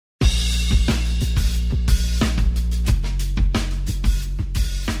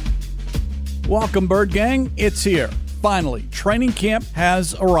Welcome, Bird Gang. It's here. Finally, training camp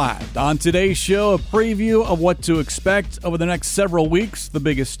has arrived. On today's show, a preview of what to expect over the next several weeks, the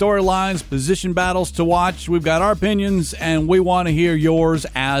biggest storylines, position battles to watch. We've got our opinions, and we want to hear yours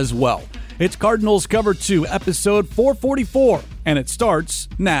as well. It's Cardinals Cover 2, episode 444, and it starts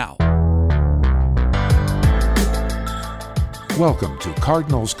now. Welcome to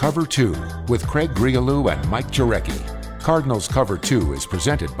Cardinals Cover 2 with Craig Grialou and Mike Jurecki. Cardinals Cover 2 is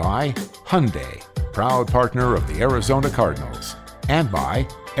presented by Hyundai, proud partner of the Arizona Cardinals, and by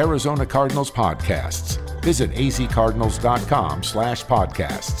Arizona Cardinals Podcasts. Visit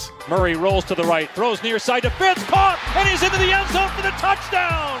azcardinals.com/podcasts. Murray rolls to the right, throws near side to Fitz, caught, and he's into the end zone for the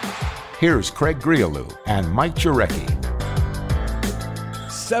touchdown. Here's Craig Grialou and Mike Jurecki.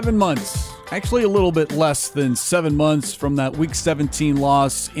 7 months. Actually, a little bit less than 7 months from that Week 17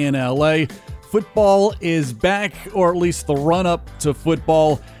 loss in LA. Football is back, or at least the run-up to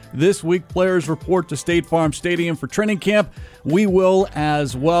football. This week, players report to State Farm Stadium for training camp. We will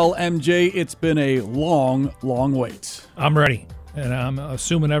as well. MJ, it's been a long, long wait. I'm ready, and I'm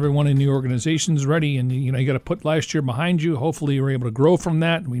assuming everyone in the organization is ready. And you got to put last year behind you. Hopefully, you're able to grow from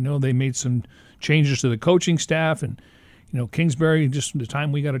that. We know they made some changes to the coaching staff, and Kingsbury, just the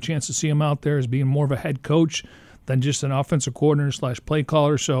time we got a chance to see him out there as being more of a head coach than just an offensive coordinator / play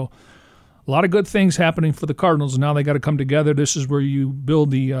caller. So a lot of good things happening for the Cardinals, and now they got to come together. This is where you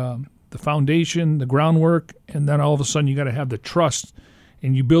build the foundation, the groundwork, and then all of a sudden you got to have the trust,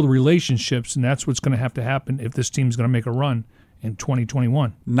 and you build relationships, and that's what's going to have to happen if this team's going to make a run in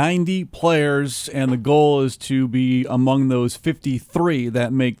 2021. 90 players, and the goal is to be among those 53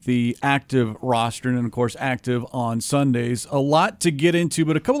 that make the active roster, and of course active on Sundays. A lot to get into,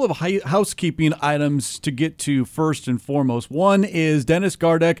 but a couple of housekeeping items to get to first and foremost. One is Dennis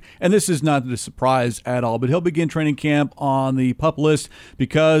Gardeck, and this is not a surprise at all, but he'll begin training camp on the PUP list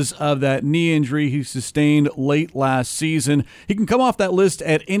because of that knee injury he sustained late last season. He can come off that list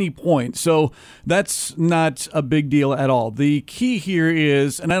at any point, so that's not a big deal at all. The key here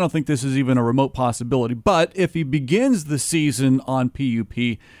is, and I don't think this is even a remote possibility, but if he begins the season on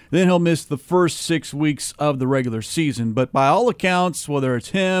PUP, then he'll miss the first 6 weeks of the regular season. But by all accounts, whether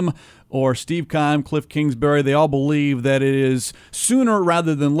it's him or Steve Keim, Cliff Kingsbury, they all believe that it is sooner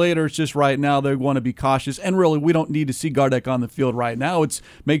rather than later. It's just right now they want to be cautious. And really, we don't need to see Gardeck on the field right now. It's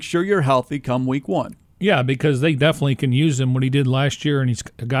make sure you're healthy come week one. Yeah, because they definitely can use him what he did last year, and he's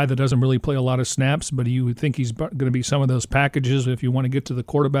a guy that doesn't really play a lot of snaps, but you would think he's going to be some of those packages if you want to get to the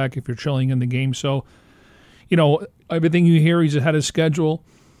quarterback, if you're chilling in the game. So, everything you hear, he's ahead of schedule.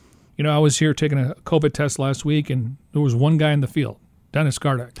 I was here taking a COVID test last week, and there was one guy in the field, Dennis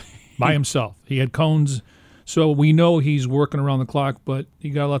Gardeck, by himself. He had cones, so we know he's working around the clock, but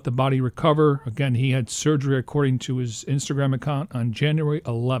you got to let the body recover. Again, he had surgery, according to his Instagram account, on January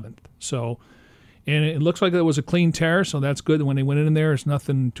 11th. And it looks like it was a clean tear, so that's good. When they went in there, it's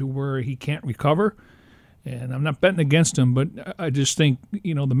nothing to where he can't recover. And I'm not betting against him, but I just think,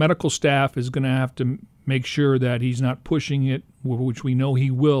 the medical staff is going to have to make sure that he's not pushing it, which we know he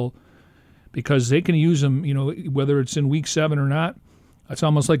will, because they can use him, whether it's in week 7 or not. It's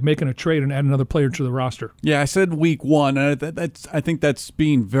almost like making a trade and add another player to the roster. Yeah, I said week 1, and I think that's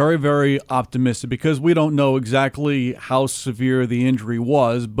being very, very optimistic because we don't know exactly how severe the injury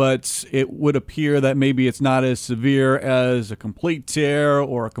was, but it would appear that maybe it's not as severe as a complete tear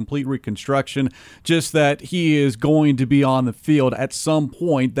or a complete reconstruction, just that he is going to be on the field at some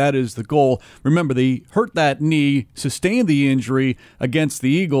point. That is the goal. Remember, they hurt that knee, sustained the injury against the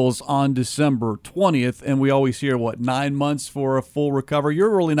Eagles on December 20th, and we always hear, 9 months for a full recovery?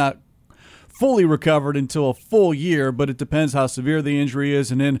 You're really not fully recovered until a full year, but it depends how severe the injury is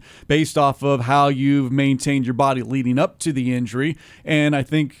and then based off of how you've maintained your body leading up to the injury. And I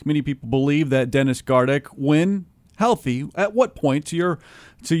think many people believe that Dennis Gardeck, when healthy, at what point, to your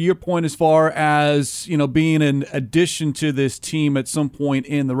point as far as being an addition to this team at some point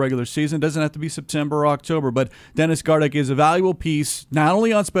in the regular season, it doesn't have to be September or October, but Dennis Gardeck is a valuable piece not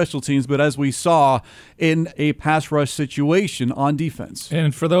only on special teams but as we saw in a pass rush situation on defense.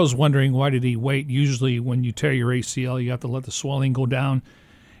 And for those wondering why did he wait, usually when you tear your ACL you have to let the swelling go down,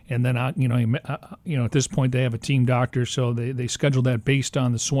 and then at this point they have a team doctor, so they schedule that based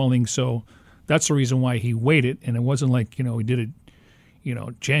on the swelling. So that's the reason why he waited, and it wasn't like he did it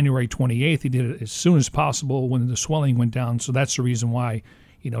January 28th. He did it as soon as possible when the swelling went down. So that's the reason why,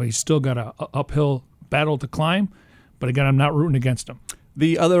 he's still got a uphill battle to climb. But again, I'm not rooting against him.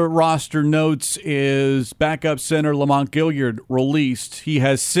 The other roster notes is backup center Lamont Gilliard released. He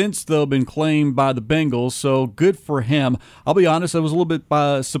has since, though, been claimed by the Bengals, so good for him. I'll be honest, I was a little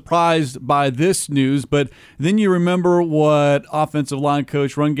bit surprised by this news, but then you remember what offensive line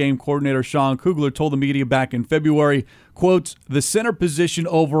coach, run game coordinator Sean Kugler told the media back in February, quote, "The center position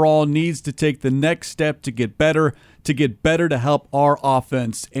overall needs to take the next step to get better to help our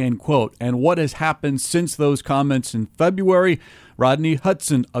offense," end quote. And what has happened since those comments in February? Rodney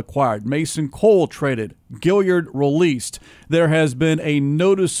Hudson acquired, Mason Cole traded, Gilliard released. There has been a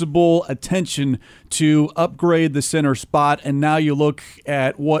noticeable attention to upgrade the center spot, and now you look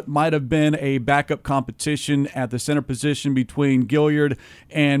at what might have been a backup competition at the center position between Gilliard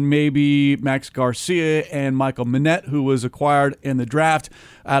and maybe Max Garcia and Michael Minette, who was acquired in the draft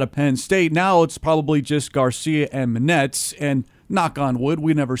out of Penn State. Now it's probably just Garcia and Minette, and knock on wood,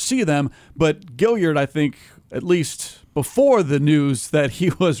 we never see them, but Gilliard, I think, at least before the news that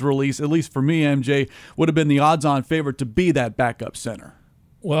he was released, at least for me, MJ, would have been the odds-on favorite to be that backup center.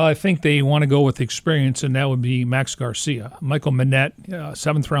 Well, I think they want to go with experience, and that would be Max Garcia. Michael Minette,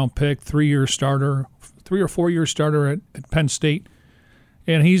 7th-round pick, 3-year starter, 3 or 4-year starter at Penn State,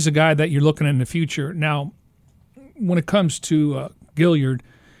 and he's a guy that you're looking at in the future. Now, when it comes to Gilliard,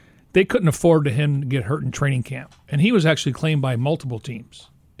 they couldn't afford him to get hurt in training camp, and he was actually claimed by multiple teams.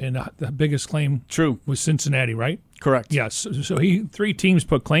 And the biggest claim was Cincinnati, right? Correct. Yes. So 3 teams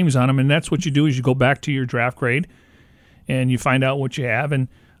put claims on him, and that's what you do is you go back to your draft grade and you find out what you have, and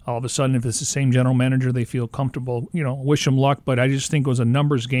all of a sudden, if it's the same general manager, they feel comfortable, wish him luck. But I just think it was a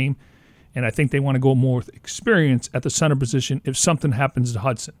numbers game, and I think they want to go more with experience at the center position if something happens to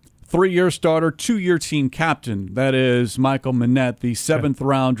Hudson. 3-year starter, 2-year team captain. That is Michael Minette, the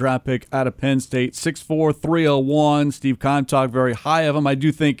 7th-round draft pick out of Penn State. 6'4", 301. Steve Keim talked very high of him. I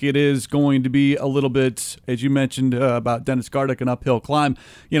do think it is going to be a little bit, as you mentioned about Dennis Gardeck, an uphill climb.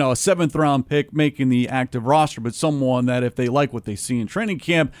 A 7th-round pick making the active roster, but someone that if they like what they see in training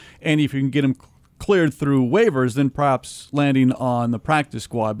camp, and if you can get him cleared through waivers, then perhaps landing on the practice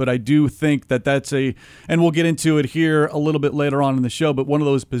squad. But I do think that that's and we'll get into it here a little bit later on in the show, but one of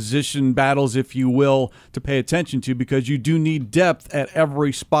those position battles, if you will, to pay attention to, because you do need depth at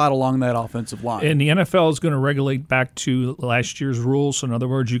every spot along that offensive line. And the NFL is going to regulate back to last year's rules. So in other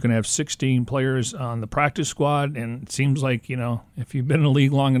words, you can have 16 players on the practice squad, and it seems like, if you've been in the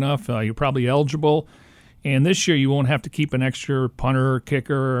league long enough, you're probably eligible. And this year you won't have to keep an extra punter,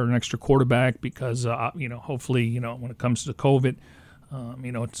 kicker, or an extra quarterback because, hopefully, when it comes to COVID,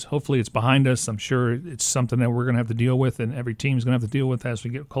 hopefully it's behind us. I'm sure it's something that we're going to have to deal with, and every team's going to have to deal with as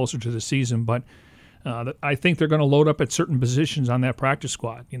we get closer to the season. But I think they're going to load up at certain positions on that practice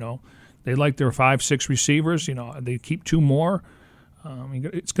squad. They like their 5-6 receivers. They keep 2 more.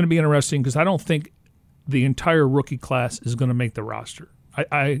 It's going to be interesting because I don't think the entire rookie class is going to make the roster.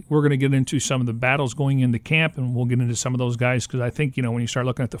 We're going to get into some of the battles going into camp, and we'll get into some of those guys because I think, when you start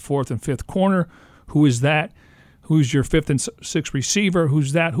looking at the 4th and 5th corner, who is that? Who's your 5th and 6th receiver?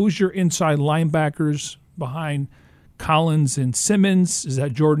 Who's that? Who's your inside linebackers behind Collins and Simmons? Is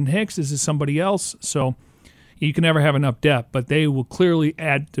that Jordan Hicks? Is it somebody else? So you can never have enough depth, but they will clearly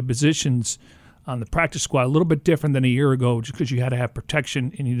add to positions on the practice squad a little bit different than a year ago just because you had to have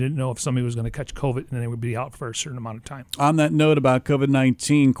protection and you didn't know if somebody was going to catch COVID and then they would be out for a certain amount of time. On that note about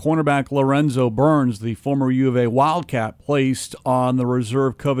COVID-19, cornerback Lorenzo Burns, the former U of A Wildcat, placed on the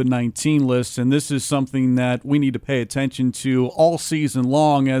reserve COVID-19 list, and this is something that we need to pay attention to all season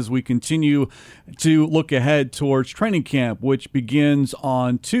long as we continue to look ahead towards training camp, which begins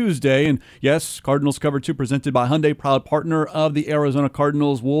on Tuesday. And yes, Cardinals Cover 2 presented by Hyundai, proud partner of the Arizona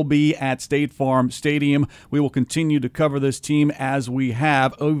Cardinals, will be at State Farm Stadium. We will continue to cover this team as we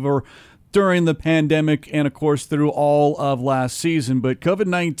have over during the pandemic and, of course, through all of last season. But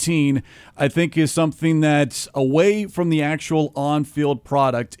COVID-19, I think, is something that's away from the actual on-field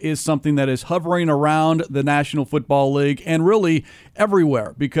product, is something that is hovering around the National Football League and really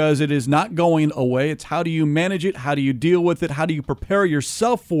everywhere because it is not going away. It's how do you manage it? How do you deal with it? How do you prepare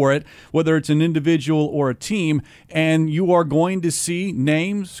yourself for it, whether it's an individual or a team? And you are going to see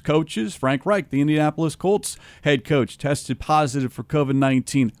names, coaches. Frank Reich, the Indianapolis Colts head coach, tested positive for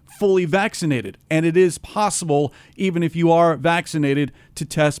COVID-19, fully vaccinated. And it is possible, even if you are vaccinated, to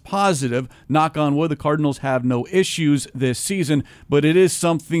test positive. Knock on wood, the Cardinals have no issues this season, but it is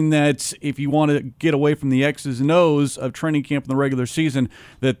something that if you want to get away from the X's and O's of training camp in the regular season,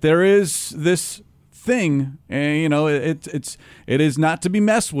 that there is this thing, and it is not to be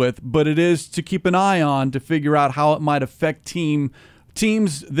messed with, but it is to keep an eye on to figure out how it might affect team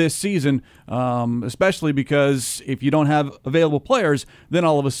teams this season, especially because if you don't have available players, then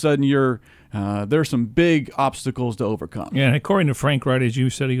all of a sudden there's some big obstacles to overcome. Yeah, and according to Frank Wright, as you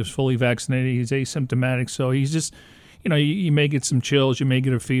said, he was fully vaccinated. He's asymptomatic, so he's just, you may get some chills, you may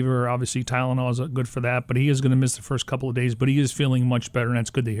get a fever. Obviously, Tylenol is good for that, but he is going to miss the first couple of days, but he is feeling much better, and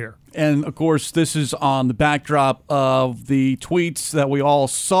that's good to hear. And, of course, this is on the backdrop of the tweets that we all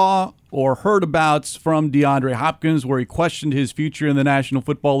saw or heard about from DeAndre Hopkins, where he questioned his future in the National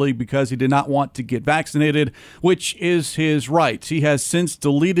Football League because he did not want to get vaccinated, which is his right. He has since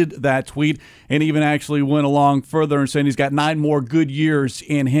deleted that tweet and even actually went along further and saying he's got 9 more good years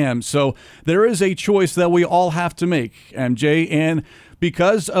in him. So there is a choice that we all have to make, MJ, and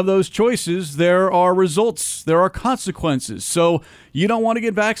because of those choices, there are results, there are consequences. So you don't want to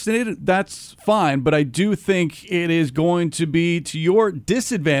get vaccinated, that's fine, but I do think it is going to be to your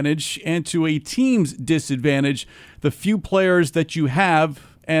disadvantage and to a team's disadvantage, the few players that you have.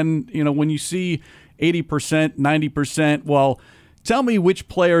 And, when you see 80%, 90%, well, tell me which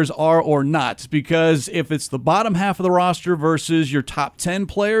players are or not, because if it's the bottom half of the roster versus your top 10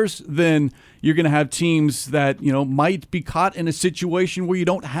 players, then you're going to have teams that, might be caught in a situation where you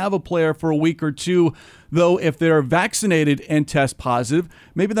don't have a player for a week or two, though if they're vaccinated and test positive,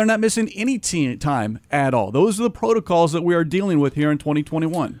 maybe they're not missing any time at all. Those are the protocols that we are dealing with here in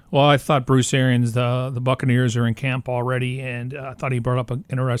 2021. Well, I thought Bruce Arians, the Buccaneers are in camp already, and I thought he brought up an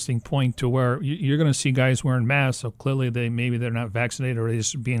interesting point to where you're going to see guys wearing masks, so clearly maybe they're not vaccinated or they're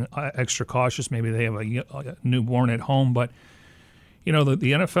just being extra cautious. Maybe they have a newborn at home, but the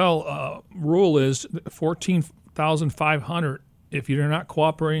NFL rule is 14,500 if you're not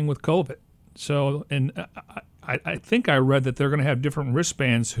cooperating with COVID. So, and I think I read that they're going to have different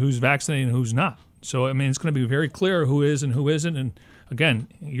wristbands, who's vaccinated and who's not. So, it's going to be very clear who is and who isn't. And again,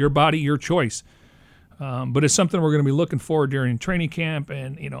 your body, your choice. But it's something we're going to be looking forward during training camp,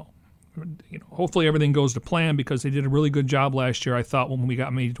 and hopefully everything goes to plan, because they did a really good job last year. I thought when we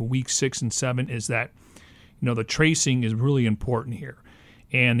got made to week 6 and 7 is that the tracing is really important here.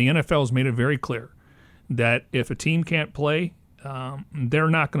 And the NFL has made it very clear that if a team can't play, they're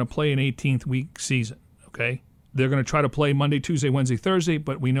not going to play an 18th week season, okay? They're going to try to play Monday, Tuesday, Wednesday, Thursday,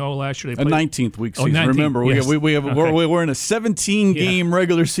 but we know last year they played a 19th week season. 19th, Remember, yes. we're in a 17-game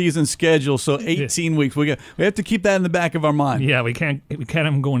regular season schedule, so 18 weeks. We have to keep that in the back of our mind. Yeah, we can't have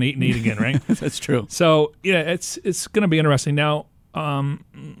them going 8-8 again, right? That's true. So it's going to be interesting. Now,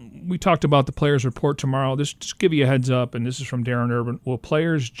 we talked about the players' report tomorrow. Just give you a heads up, and this is from Darren Urban. Will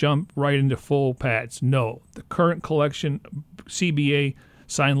players jump right into full pads? No. The current collection CBA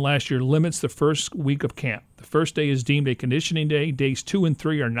signed last year limits the first week of camp. The first day is deemed a conditioning day. Days 2 and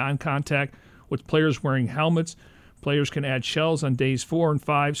 3 are non-contact, with players wearing helmets. Players can add shells on days 4 and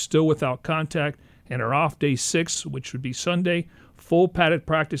 5, still without contact, and are off day 6, which would be Sunday. Full padded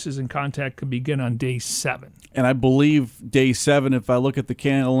practices and contact could begin on day 7. And I believe day 7, if I look at the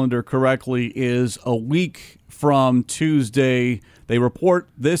calendar correctly, is a week from Tuesday. They report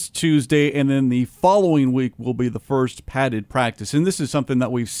this Tuesday, and then the following week will be the first padded practice. And this is something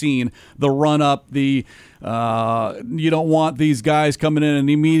that we've seen, the run-up, you don't want these guys coming in and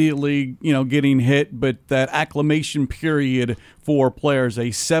immediately, getting hit, but that acclimation period for players, a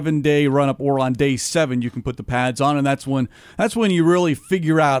 7-day run-up, or on day 7 you can put the pads on, and that's when you really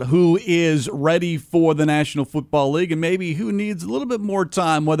figure out who is ready for the National Football League and maybe who needs a little bit more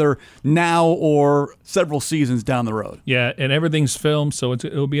time, whether now or several seasons down the road. Yeah, and everything's filmed, so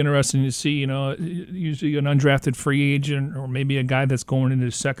it'll be interesting to see, usually an undrafted free agent or maybe a guy that's going into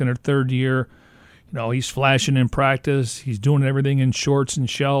his second or third year. He's flashing in practice. He's doing everything in shorts and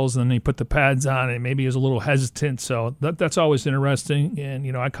shells, and then he put the pads on, and maybe he's a little hesitant. So that's always interesting.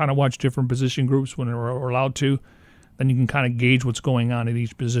 And, I kind of watch different position groups when we're allowed to. Then you can kind of gauge what's going on at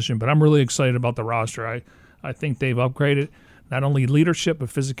each position. But I'm really excited about the roster. I think they've upgraded not only leadership but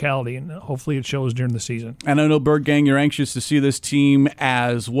physicality, and hopefully it shows during the season. And I know, Bird Gang, you're anxious to see this team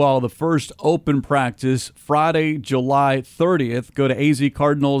as well. The first open practice, Friday, July 30th. Go to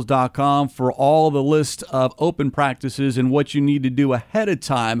azcardinals.com for all the list of open practices and what you need to do ahead of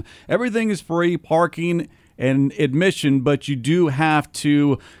time. Everything is free, parking and admission, but you do have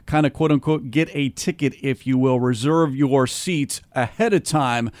to kind of quote-unquote get a ticket, if you will, reserve your seats ahead of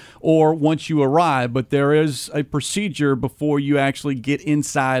time or once you arrive. But there is a procedure before you actually get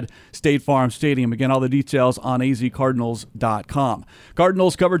inside State Farm Stadium. Again, all the details on azcardinals.com.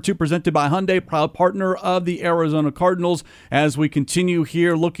 Cardinals Cover 2 presented by Hyundai, proud partner of the Arizona Cardinals. As we continue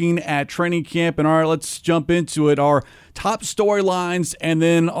here looking at training camp, and all right, let's jump into it. Our top storylines and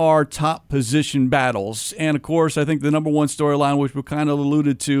then our top position battles. And, of course, I think the number one storyline, which we kind of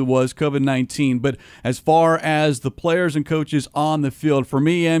alluded to, was COVID-19. But as far as the players and coaches on the field, for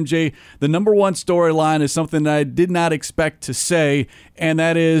me, MJ, the number one storyline is something that I did not expect to say, and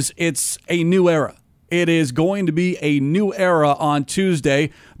that is it's a new era. It is going to be a new era on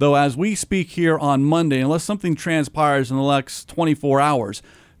Tuesday, though as we speak here on Monday, unless something transpires in the next 24 hours,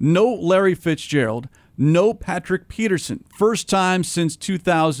 no Larry Fitzgerald, no Patrick Peterson. First time since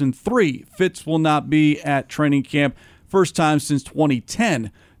 2003, Fitz will not be at training camp. First time since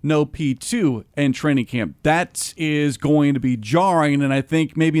 2010. No P2 in training camp. That is going to be jarring, and I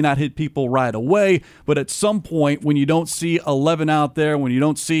think maybe not hit people right away, but at some point when you don't see 11 out there, when you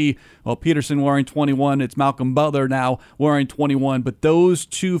don't see, Peterson wearing 21, it's Malcolm Butler now wearing 21, but those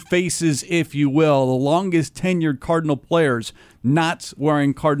two faces, if you will, the longest tenured Cardinal players not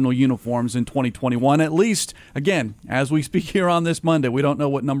wearing Cardinal uniforms in 2021, at least, again, as we speak here on this Monday. We don't know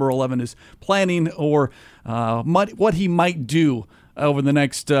what number 11 is planning or what he might do over the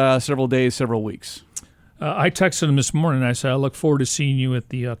next several days, several weeks. I texted him this morning. I said, I look forward to seeing you at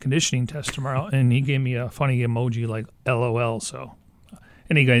the conditioning test tomorrow. And he gave me a funny emoji like LOL. So,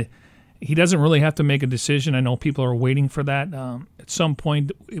 and he doesn't really have to make a decision. I know people are waiting for that. At some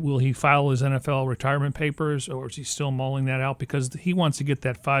point, will he file his NFL retirement papers, or is he still mulling that out? Because he wants to get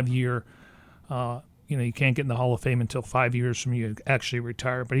that 5-year, you can't get in the Hall of Fame until 5 years from you actually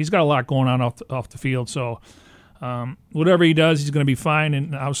retire. But he's got a lot going on off the field. So, whatever he does, he's going to be fine,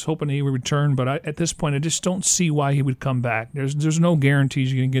 and I was hoping he would return, but at this point, I just don't see why he would come back. There's no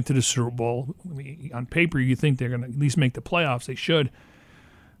guarantees you're going to get to the Super Bowl. On paper, you think they're going to at least make the playoffs. They should.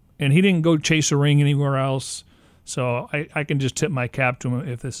 And he didn't go chase a ring anywhere else, so I can just tip my cap to him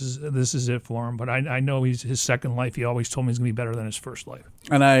if this is it for him. But I know his second life, he always told me, is going to be better than his first life.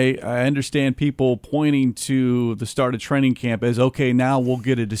 And I understand people pointing to the start of training camp as, okay, now we'll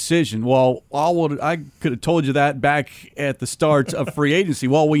get a decision. Well, I could have told you that back at the start of free agency.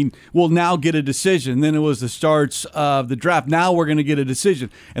 Well, we will now get a decision. Then it was the starts of the draft. Now we're going to get a decision.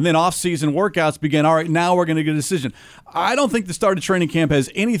 And then off-season workouts began. All right, now we're going to get a decision. I don't think the start of training camp has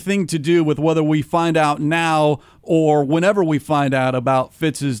anything to do with whether we find out now or whenever we find out about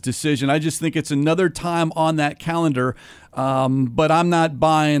Fitz's decision. I just think it's another time on that calendar. But I'm not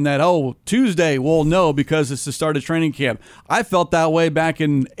buying that, Tuesday, well, no, because it's the start of training camp. I felt that way back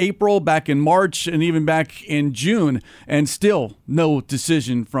in April, back in March, and even back in June, and still no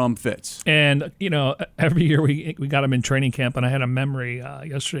decision from Fitz. And, every year we got him in training camp, and I had a memory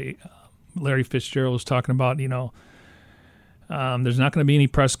yesterday. Larry Fitzgerald was talking about, there's not going to be any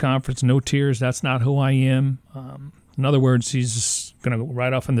press conference, no tears. That's not who I am. In other words, he's going to go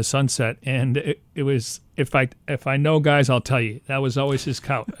right off in the sunset. And it was, if I know guys, I'll tell you. That was always his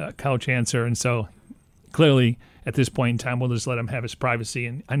couch answer. And so clearly at this point in time, we'll just let him have his privacy.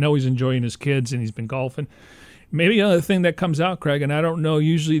 And I know he's enjoying his kids and he's been golfing. Maybe another thing that comes out, Craig, and I don't know,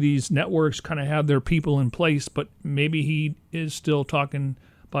 usually these networks kind of have their people in place, but maybe he is still talking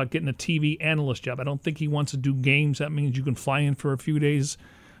about getting a TV analyst job. I don't think he wants to do games. That means you can fly in for a few days.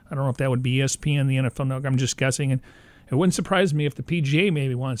 I don't know if that would be ESPN, the NFL Network. I'm just guessing. And it wouldn't surprise me if the PGA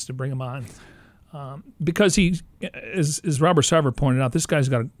maybe wants to bring him on. Because he, as Robert Sarver pointed out, this guy's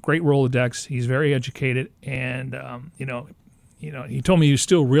got a great Rolodex. He's very educated. And, he told me he was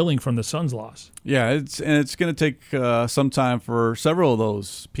still reeling from the Suns' loss. Yeah, it's going to take some time for several of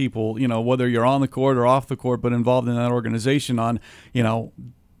those people, whether you're on the court or off the court, but involved in that organization on,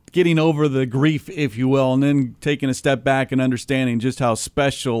 getting over the grief, if you will, and then taking a step back and understanding just how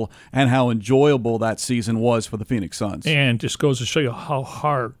special and how enjoyable that season was for the Phoenix Suns. And just goes to show you how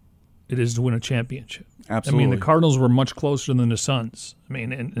hard it is to win a championship. Absolutely. I mean, the Cardinals were much closer than the Suns. I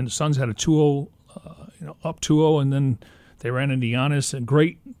mean, and the Suns had a 2-0, up 2-0, and then they ran into Giannis. A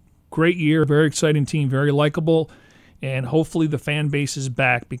great year, very exciting team, very likable. And hopefully the fan base is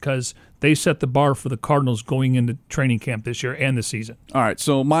back because they set the bar for the Cardinals going into training camp this year and the season. All right,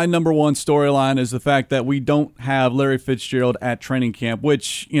 so my number one storyline is the fact that we don't have Larry Fitzgerald at training camp,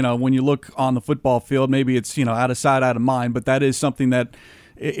 which, when you look on the football field, maybe it's, out of sight, out of mind, but that is something that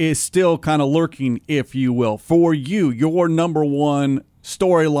is still kind of lurking, if you will. For you, your number one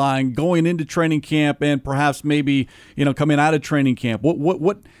storyline going into training camp and perhaps maybe, coming out of training camp,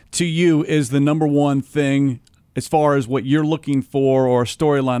 what to you is the number one thing as far as what you're looking for or a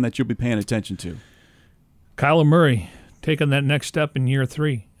storyline that you'll be paying attention to? Kyler Murray taking that next step in year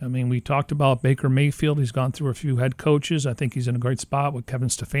 3. I mean, we talked about Baker Mayfield. He's gone through a few head coaches. I think he's in a great spot with Kevin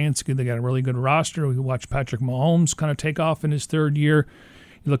Stefanski. They got a really good roster. We watched Patrick Mahomes kind of take off in his third year.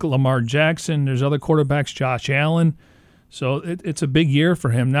 You look at Lamar Jackson. There's other quarterbacks, Josh Allen. So it's a big year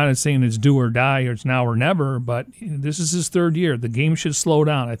for him. Not saying it's do or die or it's now or never, but this is his third year. The game should slow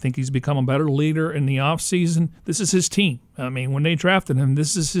down. I think he's become a better leader in the offseason. This is his team. I mean, when they drafted him,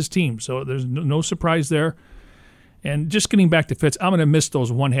 this is his team. So there's no surprise there. And just getting back to Fitz, I'm going to miss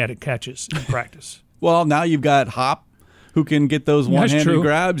those one-handed catches in practice. Well, now you've got Hop, who can get those one-handed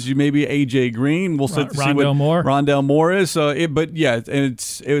grabs. You maybe A.J. Green. We'll see what Rondale Moore is. But yeah, and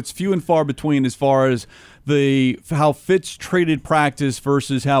it's few and far between as far as how Fitz treated practice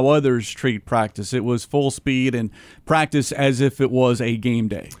versus how others treat practice. It was full speed and practice as if it was a game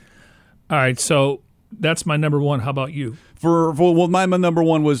day. All right, so that's my number one. How about you? My number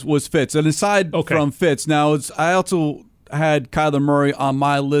one was Fitz. And aside from Fitz, now I also had Kyler Murray on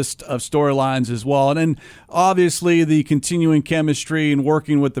my list of storylines as well. And then obviously the continuing chemistry and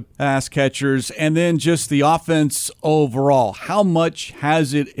working with the pass catchers, and then just the offense overall. How much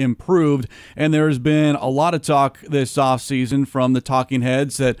has it improved? And there's been a lot of talk this offseason from the talking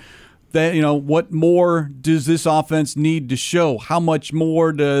heads that what more does this offense need to show? How much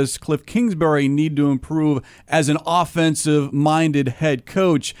more does Cliff Kingsbury need to improve as an offensive-minded head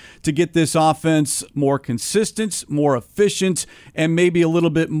coach to get this offense more consistent, more efficient, and maybe a little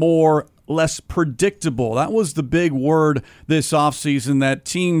bit less predictable? That was the big word this offseason, that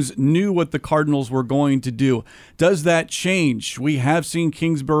teams knew what the Cardinals were going to do. Does that change? We have seen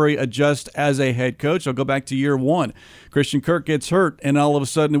Kingsbury adjust as a head coach. I'll go back to year one. Christian Kirk gets hurt, and all of a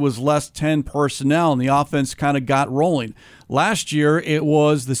sudden it was less 10 personnel, and the offense kind of got rolling. Last year, it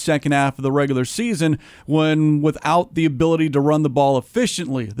was the second half of the regular season when, without the ability to run the ball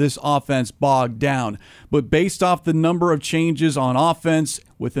efficiently, this offense bogged down. But based off the number of changes on offense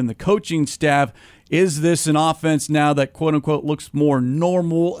within the coaching staff, is this an offense now that, quote-unquote, looks more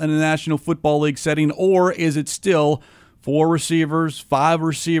normal in a National Football League setting, or is it still 4 receivers, 5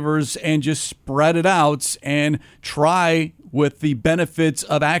 receivers, and just spread it out and try with the benefits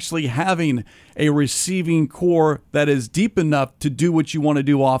of actually having a receiving core that is deep enough to do what you want to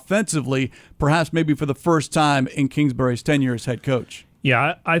do offensively, perhaps maybe for the first time in Kingsbury's tenure as head coach?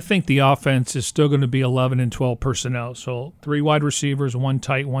 Yeah, I think the offense is still going to be 11 and 12 personnel. So 3 wide receivers, 1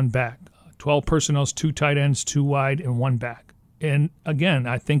 tight, 1 back. 12 personnel, 2 tight ends, 2 wide, and 1 back. And again,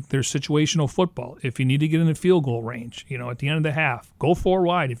 I think there's situational football. If you need to get in the field goal range, at the end of the half, go 4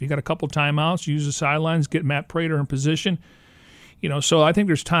 wide. If you got a couple timeouts, use the sidelines, get Matt Prater in position. So I think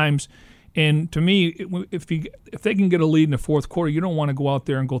there's times, and to me, if they can get a lead in the fourth quarter, you don't want to go out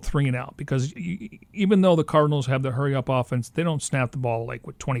there and go 3 and out, because even though the Cardinals have the hurry up offense, they don't snap the ball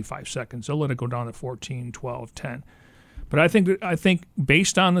with 25 seconds. They'll let it go down to 14, 12, 10. But I think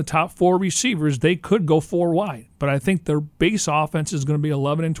based on the top 4 receivers, they could go 4 wide. But I think their base offense is going to be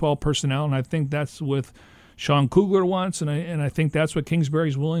 11 and 12 personnel, and I think that's what Sean Kugler wants, and I think that's what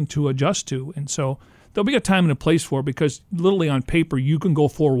Kingsbury's willing to adjust to. And so there'll be a time and a place for it, because literally on paper you can go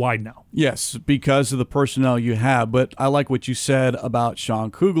 4 wide now. Yes, because of the personnel you have. But I like what you said about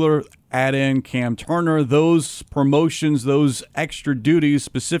Sean Kugler. Add in Cam Turner, those promotions, those extra duties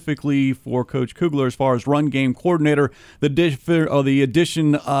specifically for Coach Kugler as far as run game coordinator, the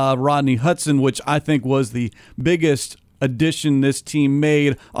addition of Rodney Hudson, which I think was the biggest addition this team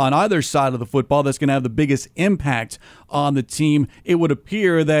made on either side of the football that's going to have the biggest impact on the team. It would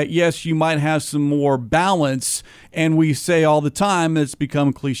appear that, yes, you might have some more balance, and we say all the time, it's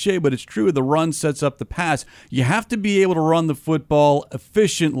become cliche, but it's true, the run sets up the pass. You have to be able to run the football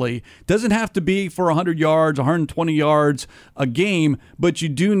efficiently. Doesn't have to be for 100 yards, 120 yards a game, but you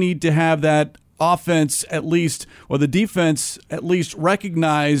do need to have that offense at least, or the defense at least,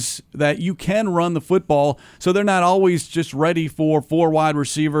 recognize that you can run the football, so they're not always just ready for 4 wide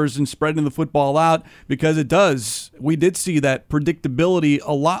receivers and spreading the football out, because we did see that predictability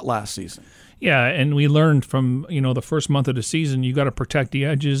a lot last season. Yeah, and we learned from the first month of the season, you got to protect the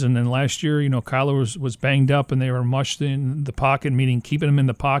edges, and then last year Kyler was banged up and they were mushed in the pocket, meaning keeping him in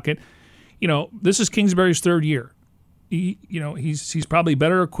the pocket. This is Kingsbury's third year. He's probably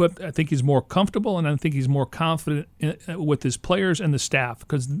better equipped. I think he's more comfortable, and I think he's more confident with his players and the staff,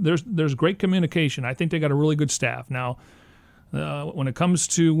 because there's great communication. I think they got a really good staff. Now, when it comes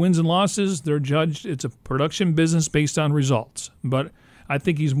to wins and losses, they're judged. It's a production business based on results. But I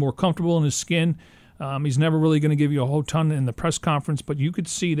think he's more comfortable in his skin. He's never really going to give you a whole ton in the press conference, but you could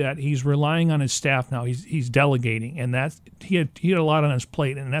see that he's relying on his staff now. He's delegating, and he had a lot on his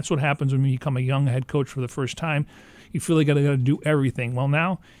plate, and that's what happens when you become a young head coach for the first time. You feel like you got to do everything. Well,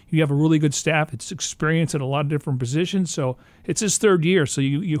 now you have a really good staff. It's experience at a lot of different positions. So it's his third year. So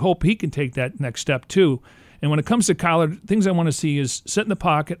you hope he can take that next step too. And when it comes to Kyler, things I want to see is sit in the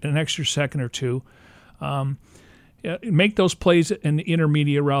pocket an extra second or two. make those plays in the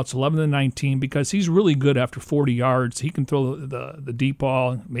intermediate routes, 11 to 19, because he's really good after 40 yards. He can throw the deep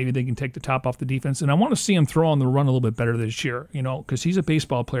ball. Maybe they can take the top off the defense. And I want to see him throw on the run a little bit better this year, because he's a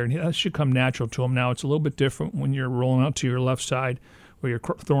baseball player, and that should come natural to him. Now, it's a little bit different when you're rolling out to your left side where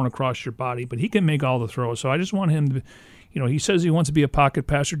you're throwing across your body, but he can make all the throws. So I just want him to, he says he wants to be a pocket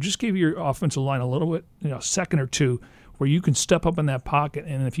passer. Just give your offensive line a little bit, a second or two, where you can step up in that pocket.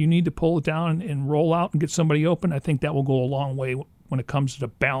 And if you need to pull it down and roll out and get somebody open, I think that will go a long way when it comes to the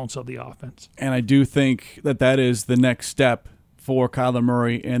balance of the offense. And I do think that is the next step for Kyler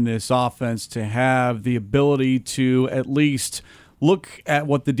Murray in this offense, to have the ability to at least look at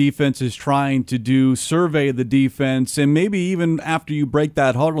what the defense is trying to do, survey the defense, and maybe even after you break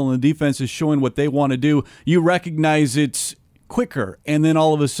that huddle and the defense is showing what they want to do, you recognize it's quicker, and then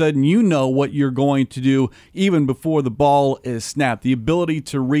all of a sudden you know what you're going to do even before the ball is snapped. The ability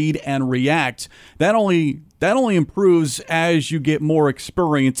to read and react, that only improves as you get more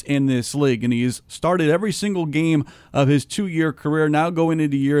experience in this league. And he has started every single game of his 2-year career, now going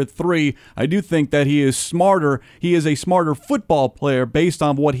into year 3. I do think that he is smarter. He is a smarter football player based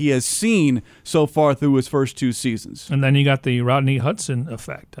on what he has seen so far through his first 2 seasons. And then you got the Rodney Hudson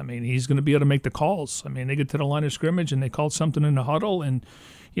effect. I mean, he's going to be able to make the calls. I mean, they get to the line of scrimmage and they called something in the huddle, and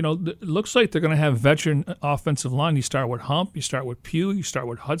it looks like they're going to have veteran offensive line. You start with Hump, you start with Pugh, you start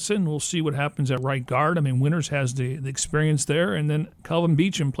with Hudson. We'll see what happens at right guard. I mean, Winters has the experience there. And then Kelvin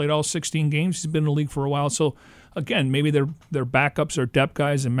Beachum played all 16 games. He's been in the league for a while. So, again, maybe their backups are depth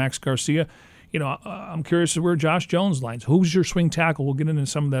guys and Max Garcia. I'm curious where Josh Jones lines. Who's your swing tackle? We'll get into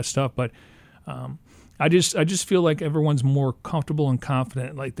some of that stuff. But I just feel like everyone's more comfortable and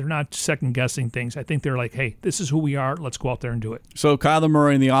confident. Like, they're not second-guessing things. I think they're like, hey, this is who we are. Let's go out there and do it. So Kyler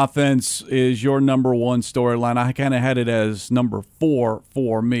Murray in the offense is your number 1 storyline. I kind of had it as number 4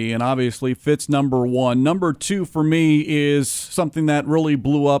 for me, and obviously fits number 1. Number 2 for me is something that really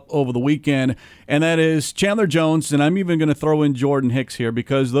blew up over the weekend, and that is Chandler Jones, and I'm even going to throw in Jordan Hicks here,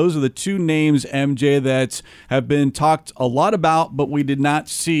 because those are the 2 names, MJ, that have been talked a lot about, but we did not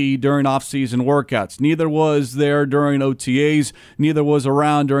see during off-season workouts. Neither was there during OTAs. Neither was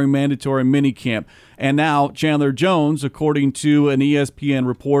around during mandatory minicamp. And now Chandler Jones, according to an ESPN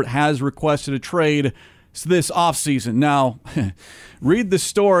report, has requested a trade this offseason. Now, read the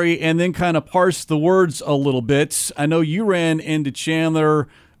story and then kind of parse the words a little bit. I know you ran into Chandler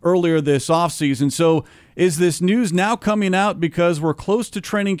earlier this offseason. So is this news now coming out because we're close to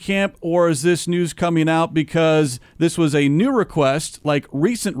training camp, or is this news coming out because this was a new request, like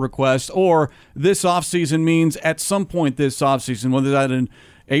recent request, or this offseason means at some point this offseason? Was that in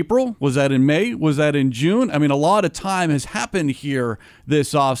April? Was that in May? Was that in June? I mean, a lot of time has happened here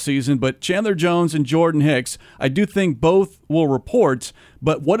this offseason, but Chandler Jones and Jordan Hicks, I do think both will report,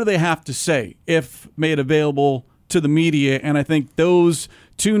 but what do they have to say if made available to the media? And I think those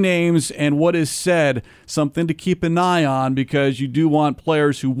 2 names and what is said, something to keep an eye on, because you do want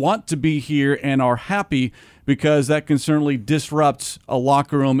players who want to be here and are happy, because that can certainly disrupt a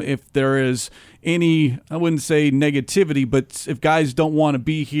locker room if there is any, I wouldn't say negativity, but if guys don't want to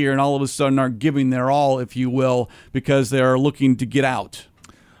be here and all of a sudden aren't giving their all, if you will, because they're looking to get out.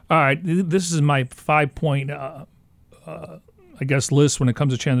 All right, this is my 5-point list when it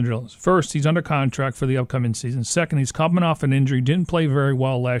comes to Chandler Jones. First, he's under contract for the upcoming season. Second, he's coming off an injury, didn't play very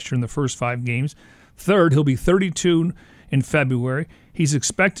well last year in the first 5 games. Third, he'll be 32 in February. He's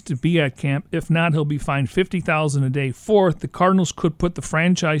expected to be at camp. If not, he'll be fined $50,000 a day. Fourth, the Cardinals could put the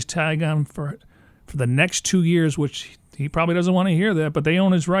franchise tag on him for the next 2 years, which he probably doesn't want to hear that, but they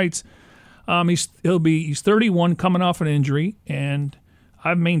own his rights. He's 31, coming off an injury, and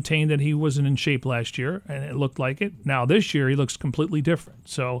I've maintained that he wasn't in shape last year, and it looked like it. Now this year, he looks completely different.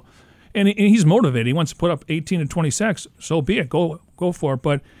 So, and he's motivated. He wants to put up 18 to 20 sacks. So be it. Go for it.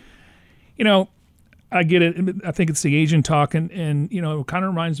 But, I get it. I think it's the agent talking, and it kind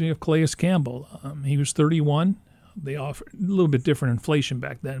of reminds me of Calais Campbell. He was 31. They offered a little bit different inflation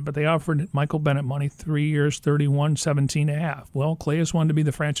back then, but they offered Michael Bennett money, 3 years, 31, 17.5. Well, Calais wanted to be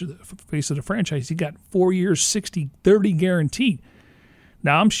the face of the franchise. He got 4 years, 60-30 guaranteed.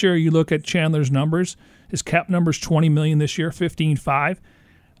 Now, I'm sure you look at Chandler's numbers. His cap number's $20 million this year, 15.5.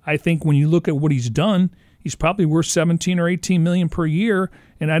 I think when you look at what he's done, he's probably worth $17 or $18 million per year,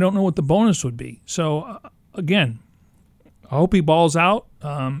 and I don't know what the bonus would be. So, again, I hope he balls out,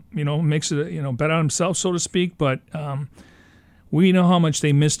 makes it, bet on himself, so to speak. But we know how much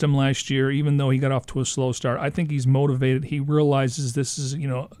they missed him last year, even though he got off to a slow start. I think he's motivated. He realizes this is,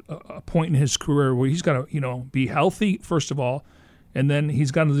 a point in his career where he's got to, be healthy, first of all, and then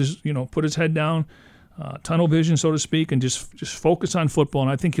he's got to just, put his head down, tunnel vision, so to speak, and just focus on football,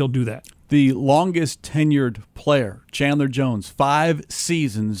 and I think he'll do that. the longest tenured player, Chandler Jones, 5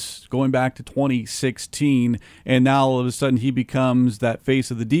 seasons going back to 2016, and now all of a sudden he becomes that face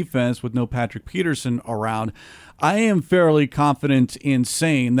of the defense with no Patrick Peterson around. I am fairly confident in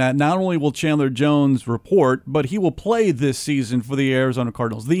saying that not only will Chandler Jones report, but he will play this season for the Arizona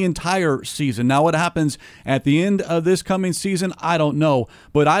Cardinals, the entire season. Now, what happens at the end of this coming season, I don't know,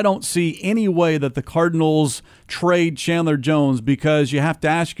 but I don't see any way that the Cardinals trade Chandler Jones, because you have to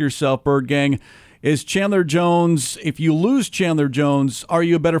ask yourself, Bird Gang, is Chandler Jones, if you lose Chandler Jones, are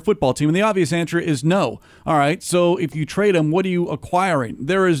you a better football team? And the obvious answer is no. All right, so if you trade him, what are you acquiring?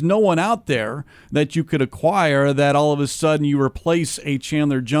 There is no one out there that you could acquire that all of a sudden you replace a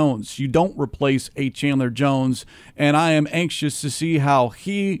Chandler Jones. You don't replace a Chandler Jones, and I am anxious to see how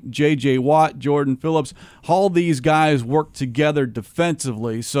he, J.J. Watt, Jordan Phillips, all these guys work together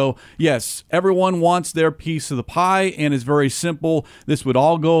defensively. So, yes, everyone wants their piece of the pie, and it's very simple. This would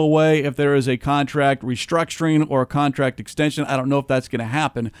all go away if there is a contract restructuring or a contract extension. I don't know if that's going to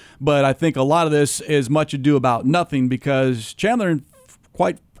happen, but I think a lot of this is much ado about nothing, because Chandler,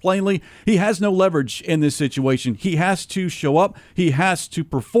 quite plainly, he has no leverage in this situation. He has to show up. He has to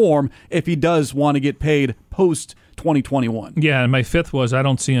perform if he does want to get paid post-2021. Yeah, and my fifth was I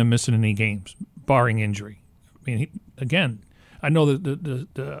don't see him missing any games, barring injury. I mean, again, I know that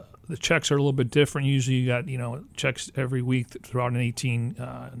the checks are a little bit different. Usually you got, checks every week throughout an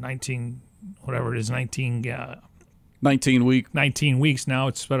 19 weeks. Now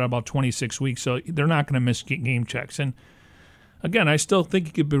it's about 26 weeks, so they're not going to miss game checks. And again, I still think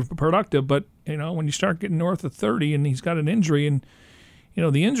he could be productive, but when you start getting north of 30 and he's got an injury, and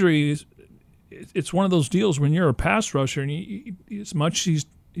the injury is, it's one of those deals when you're a pass rusher, and as much he's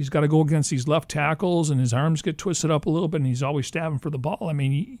got to go against these left tackles, and his arms get twisted up a little bit, and he's always stabbing for the ball. I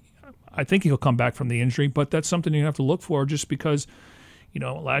mean, I think he'll come back from the injury, but that's something you have to look for, just because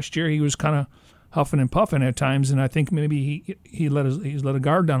last year he was kind of huffing and puffing at times, and I think maybe he let a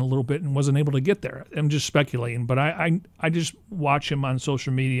guard down a little bit and wasn't able to get there. I'm just speculating, but I just watch him on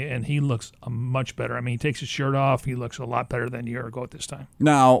social media, and he looks much better. I mean, he takes his shirt off. He looks a lot better than a year ago at this time.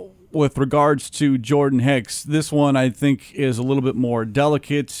 Now, with regards to Jordan Hicks, this one I think is a little bit more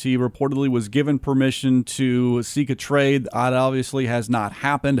delicate. He reportedly was given permission to seek a trade. That obviously has not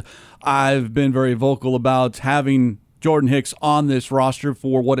happened. I've been very vocal about having Jordan Hicks on this roster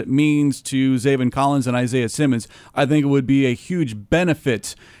for what it means to Zaven Collins and Isaiah Simmons. I think it would be a huge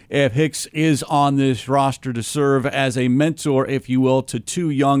benefit if Hicks is on this roster to serve as a mentor, if you will, to 2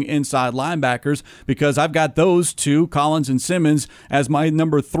 young inside linebackers, because I've got those 2, Collins and Simmons, as my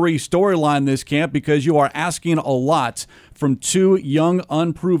number 3 storyline this camp, because you are asking a lot from 2 young,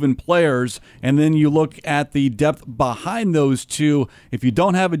 unproven players, and then you look at the depth behind those 2. If you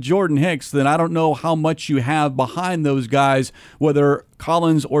don't have a Jordan Hicks, then I don't know how much you have behind those guys, whether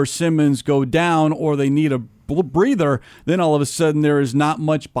Collins or Simmons go down or they need a breather, then all of a sudden there is not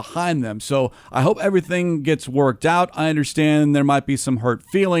much behind them. So I hope everything gets worked out. I understand there might be some hurt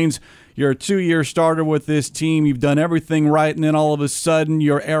feelings. You're a 2-year starter with this team. You've done everything right, and then all of a sudden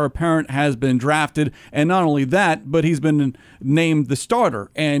your heir apparent has been drafted. And not only that, but he's been named the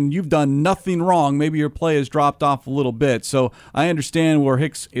starter, and you've done nothing wrong. Maybe your play has dropped off a little bit. So I understand where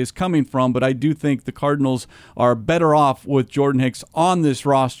Hicks is coming from, but I do think the Cardinals are better off with Jordan Hicks on this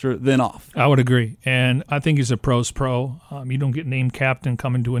roster than off. I would agree, and I think he's a pro's pro. You don't get named captain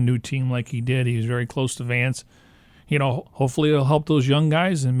coming to a new team like he did. He was very close to Vance. Hopefully it'll help those young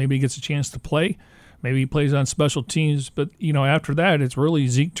guys, and maybe he gets a chance to play. Maybe he plays on special teams. But, after that, it's really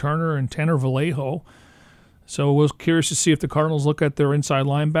Zeke Turner and Tanner Vallejo. So we're curious to see if the Cardinals look at their inside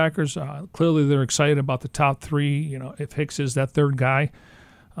linebackers. Clearly they're excited about the top 3, if Hicks is that 3rd guy.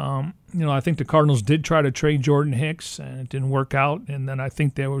 I think the Cardinals did try to trade Jordan Hicks, and it didn't work out. And then I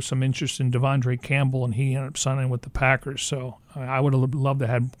think there was some interest in Devondre Campbell, and he ended up signing with the Packers. So I would have loved to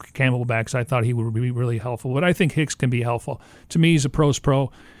have Campbell back, because I thought he would be really helpful. But I think Hicks can be helpful. To me, he's a pro's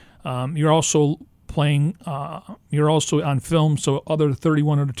pro. You're also playing you're also on film, so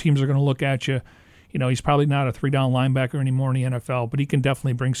 31 other teams are going to look at you. He's probably not a 3-down linebacker anymore in the NFL, but he can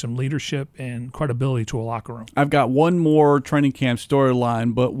definitely bring some leadership and credibility to a locker room. I've got one more training camp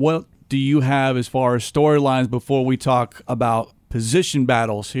storyline, but what do you have as far as storylines before we talk about position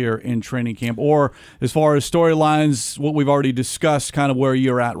battles here in training camp, or as far as storylines, what we've already discussed, kind of where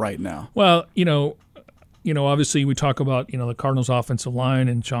you're at right now? Well, obviously we talk about, the Cardinals' offensive line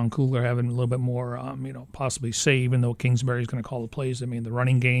and Sean Kugler having a little bit more, possibly say, even though Kingsbury's going to call the plays. I mean, the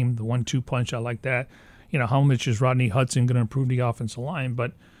running game, the 1-2 punch, I like that. How much is Rodney Hudson going to improve the offensive line?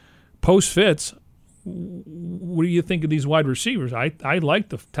 But post-Fitz, what do you think of these wide receivers? I like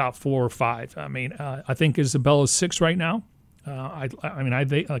the top 4 or 5. I mean, I think Isabella's 6 right now.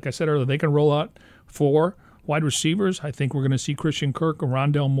 Like I said earlier, they can roll out 4 wide receivers. I think we're going to see Christian Kirk and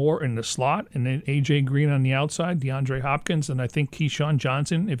Rondale Moore in the slot, and then A.J. Green on the outside, DeAndre Hopkins, and I think Keyshawn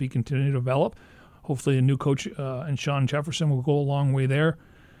Johnson, if he continues to develop. Hopefully a new coach and Sean Jefferson will go a long way there.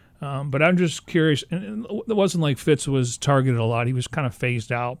 But I'm just curious. And it wasn't like Fitz was targeted a lot. He was kind of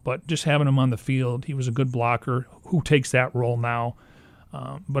phased out. But just having him on the field, he was a good blocker. Who takes that role now?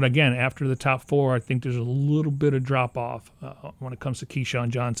 But again, after the top 4, I think there's a little bit of drop-off when it comes to Keyshawn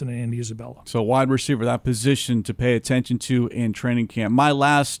Johnson and Andy Isabella. So wide receiver, that position to pay attention to in training camp. My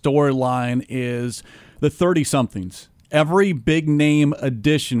last storyline is the 30-somethings. Every big-name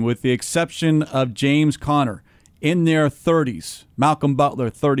addition, with the exception of James Conner, in their 30s. Malcolm Butler,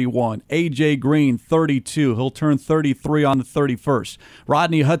 31. A.J. Green, 32. He'll turn 33 on the 31st.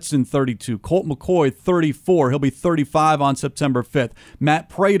 Rodney Hudson, 32. Colt McCoy, 34. He'll be 35 on September 5th. Matt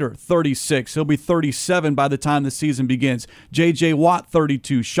Prater, 36. He'll be 37 by the time the season begins. J.J. Watt,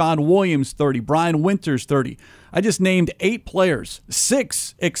 32. Sean Williams, 30. Brian Winters, 30. I just named 8 players,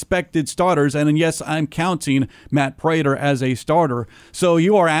 6 expected starters, and yes, I'm counting Matt Prater as a starter. So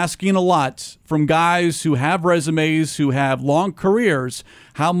you are asking a lot from guys who have resumes, who have long careers.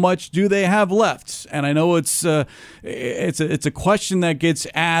 How much do they have left? And I know it's a question that gets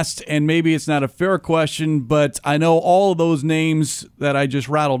asked, and maybe it's not a fair question, but I know all of those names that I just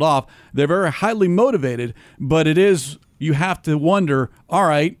rattled off, they're very highly motivated, but you have to wonder, all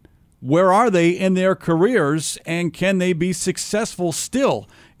right, where are they in their careers, and can they be successful still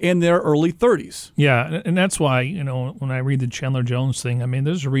in their early 30s? Yeah, and that's why, when I read the Chandler Jones thing, I mean,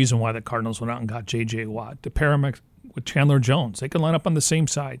 there's a reason why the Cardinals went out and got J.J. Watt to pair him with Chandler Jones. They can line up on the same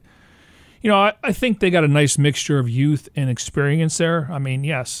side. I think they got a nice mixture of youth and experience there. I mean,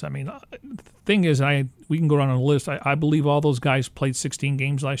 yes. I mean, the thing is, we can go down on a list. I believe all those guys played 16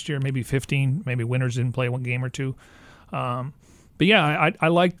 games last year, maybe 15. Maybe Winters didn't play 1 game or 2. But yeah, I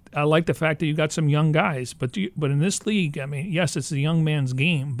like the fact that you got some young guys. But in this league, I mean, yes, it's a young man's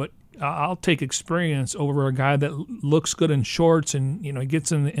game, but I'll take experience over a guy that looks good in shorts and he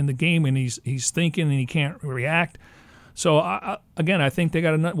gets in the game and he's thinking and he can't react. So I think they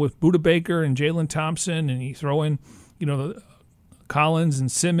got enough with Budda Baker and Jalen Thompson, and you throw in Collins and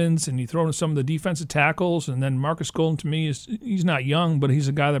Simmons, and you throw in some of the defensive tackles, and then Marcus Golden, to me, he's not young, but he's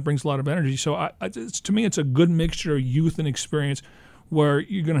a guy that brings a lot of energy. So to me, it's a good mixture of youth and experience where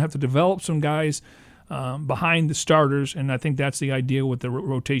you're going to have to develop some guys behind the starters, and I think that's the idea with the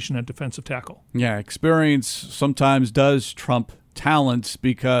rotation at defensive tackle. Yeah, experience sometimes does trump talents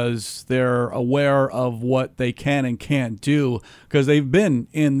because they're aware of what they can and can't do because they've been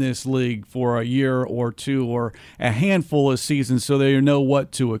in this league for a year or 2 or a handful of seasons, so they know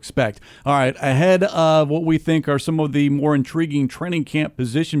what to expect. All right, ahead of what we think are some of the more intriguing training camp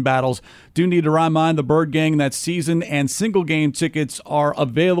position battles, do need to remind the Bird Gang that season and single game tickets are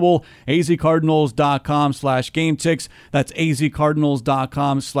available. azcardinals.com/GameTix. That's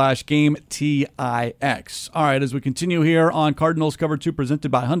azcardinals.com/GameTix. All right, as we continue here on Cardinals Cover 2 presented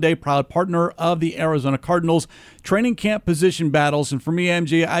by Hyundai, proud partner of the Arizona Cardinals. Training camp position battles, and for me,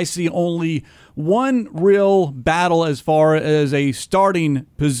 MJ, I see only one real battle as far as a starting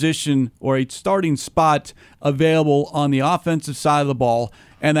position or a starting spot available on the offensive side of the ball,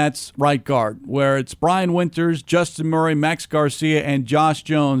 and that's right guard, where it's Brian Winters, Justin Murray, Max Garcia, and Josh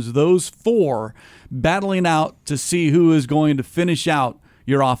Jones, those 4 battling out to see who is going to finish out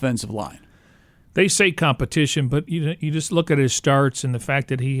your offensive line. They say competition, but you just look at his starts and the fact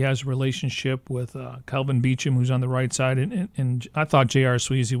that he has a relationship with Kelvin Beachum, who's on the right side, and I thought J.R.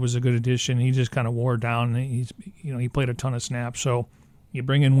 Sweezy was a good addition. He just kind of wore down. He played a ton of snaps. So you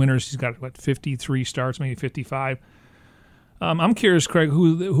bring in Winters, he's got 53 starts, maybe 55. I'm curious, Craig,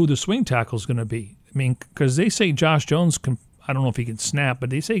 who the swing tackle is going to be. I mean, because they say Josh Jones can. I don't know if he can snap, but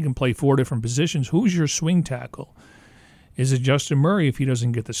they say he can play 4 different positions. Who's your swing tackle? Is it Justin Murray if he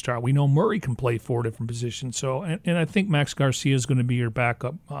doesn't get the start? We know Murray can play 4 different positions. So, and I think Max Garcia is going to be your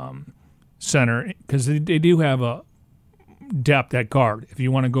backup center because they do have a depth at guard. If you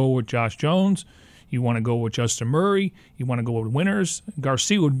want to go with Josh Jones, you want to go with Justin Murray, you want to go with Winters.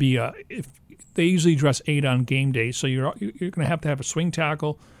 Garcia would be if they usually dress 8 on game day, so you're going to have a swing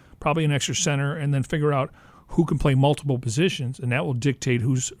tackle, probably an extra center, and then figure out who can play multiple positions, and that will dictate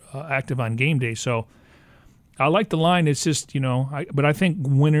who's active on game day. So I like the line. It's just, but I think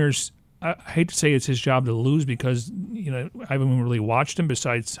Winters, I hate to say it's his job to lose because, I haven't really watched him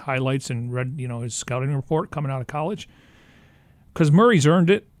besides highlights and read, his scouting report coming out of college. Because Murray's earned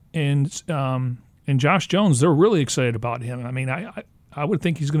it, and Josh Jones, they're really excited about him. I mean, I would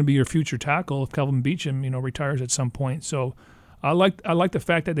think he's going to be your future tackle if Kelvin Beachum, retires at some point. So I like the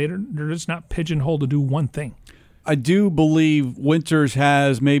fact that they're just not pigeonholed to do one thing. I do believe Winters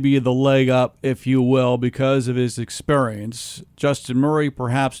has maybe the leg up, if you will, because of his experience. Justin Murray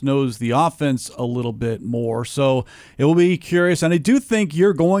perhaps knows the offense a little bit more, so it will be curious. And I do think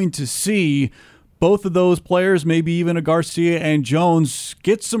you're going to see both of those players, maybe even a Garcia and Jones,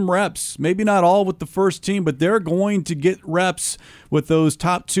 get some reps. Maybe not all with the first team, but they're going to get reps with those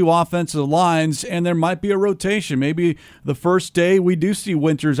top two offensive lines, and there might be a rotation. Maybe the first day we do see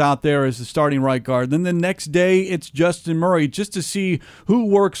Winters out there as the starting right guard. Then the next day it's Justin Murray, just to see who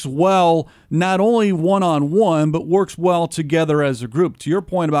works well, not only one-on-one, but works well together as a group. To your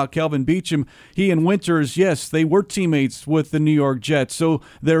point about Kelvin Beachum, he and Winters, yes, they were teammates with the New York Jets, so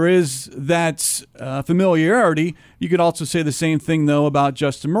there is that familiarity. You could also say the same thing, though, about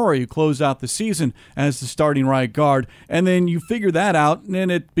Justin Murray, who closed out the season as the starting right guard. And then you figure that out, and then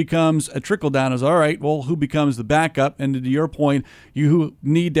it becomes a trickle-down as, all right, well, who becomes the backup? And to your point, you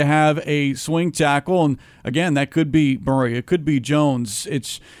need to have a swing tackle. And, again, that could be Murray. It could be Jones.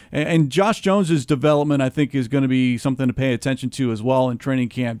 And Josh Jones's development, I think, is going to be something to pay attention to as well in training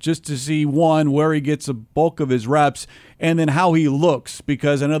camp, just to see, one, where he gets a bulk of his reps, and then how he looks,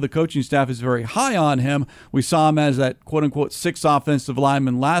 because I know the coaching staff is very high on him. We saw him as that quote-unquote sixth offensive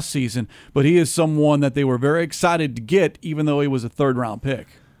lineman last season, but he is someone that they were very excited to get, even though he was a third-round pick.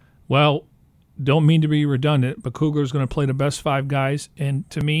 Well, don't mean to be redundant, but Kugler's going to play the best five guys. And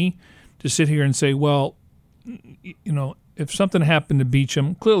to me, to sit here and say, well, you know, if something happened to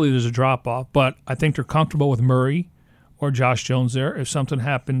Beachum, clearly there's a drop-off, but I think they're comfortable with Murray or Josh Jones there. If something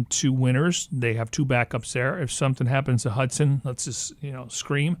happened to Winters, they have two backups there. If something happens to Hudson, let's just,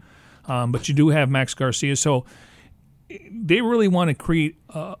 scream. But you do have Max Garcia. So they really want to create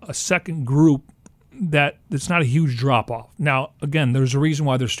a second group that's not a huge drop-off. Now, again, there's a reason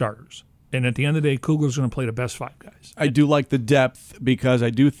why they're starters. And at the end of the day, Kugler's going to play the best five guys. I do like the depth, because I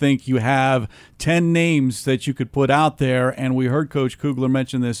do think you have 10 names that you could put out there. And we heard Coach Kugler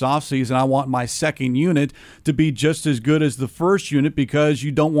mention this offseason, I want my second unit to be just as good as the first unit, because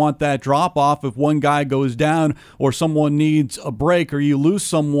you don't want that drop-off if one guy goes down or someone needs a break or you lose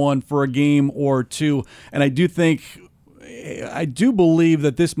someone for a game or two. And I do believe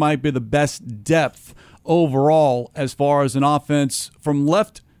that this might be the best depth overall as far as an offense from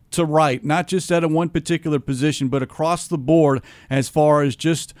left to right, not just at one particular position, but across the board as far as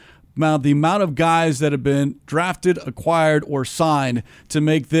just the amount of guys that have been drafted, acquired, or signed to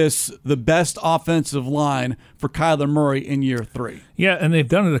make this the best offensive line for Kyler Murray in year 3. Yeah, and they've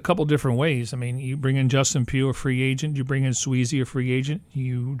done it a couple different ways. I mean, you bring in Justin Pugh, a free agent. You bring in Sweezy, a free agent.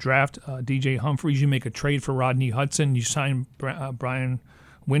 You draft DJ Humphries. You make a trade for Rodney Hudson. You sign Brian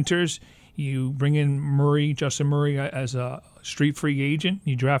Winters. You bring in Justin Murray as a street free agent.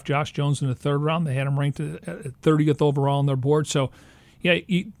 You draft Josh Jones in the third round. They had him ranked at 30th overall on their board. So, yeah,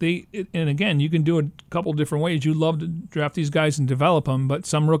 and again, you can do it a couple different ways. You love to draft these guys and develop them, but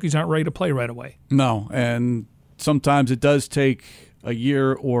some rookies aren't ready to play right away. No, and sometimes it does take a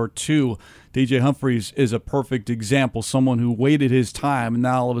year or two. DJ Humphries is a perfect example, someone who waited his time, and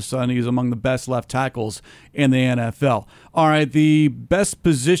now all of a sudden he's among the best left tackles in the NFL. All right, the best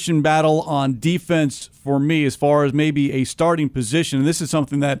position battle on defense for me as far as maybe a starting position, and this is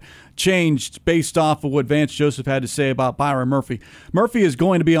something that changed based off of what Vance Joseph had to say about Byron Murphy. Murphy is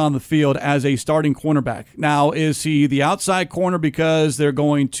going to be on the field as a starting cornerback. Now, is he the outside corner because they're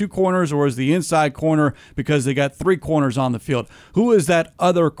going 2 corners, or is the inside corner because they got 3 corners on the field? Who is that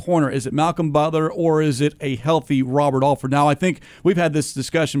other corner? Is it Malcolm Butler, or is it a healthy Robert Alford? Now, I think we've had this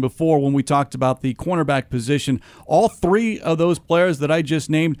discussion before when we talked about the cornerback position. All 3 of those players that I just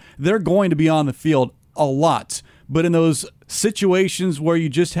named, they're going to be on the field a lot. But in those situations where you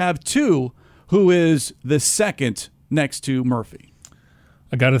just have 2, who is the second next to Murphy?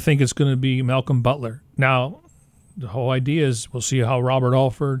 I got to think it's going to be Malcolm Butler. Now, the whole idea is we'll see how Robert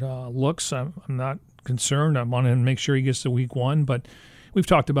Alford looks. I'm not concerned. I want to make sure he gets to week 1, but we've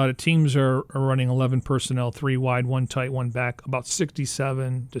talked about it. Teams are running 11 personnel, 3 wide, 1 tight, 1 back, about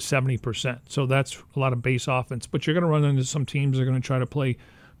 67 to 70%. So that's a lot of base offense. But you're going to run into some teams that are going to try to play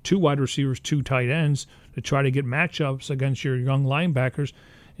 2 wide receivers, 2 tight ends to try to get matchups against your young linebackers.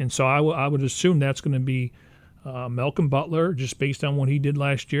 And so I would assume that's going to be Malcolm Butler, just based on what he did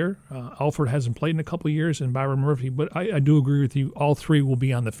last year. Alford hasn't played in a couple of years, and Byron Murphy. But I do agree with you. All 3 will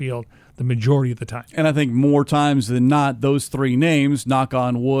be on the field the majority of the time. And I think more times than not, those 3 names, knock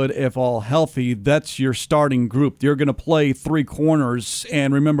on wood, if all healthy, that's your starting group. You're going to play 3 corners.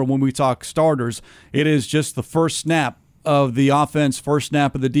 And remember, when we talk starters, it is just the first snap of the offense, first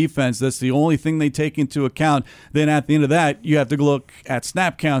snap of the defense. That's the only thing they take into account. Then at the end of that, you have to look at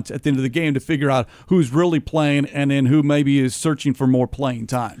snap counts at the end of the game to figure out who's really playing and then who maybe is searching for more playing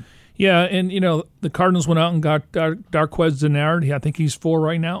time. Yeah, and, the Cardinals went out and got Darqueze Dennard. I think he's 4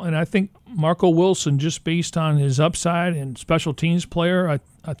 right now. And I think Marco Wilson, just based on his upside and special teams player,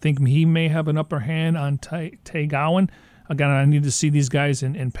 I think he may have an upper hand on Tay Gowan. Again, I need to see these guys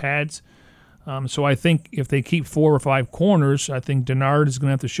in pads. So I think if they keep 4 or 5 corners, I think Dennard is going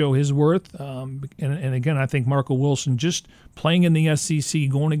to have to show his worth. And again, I think Marco Wilson, just playing in the SEC,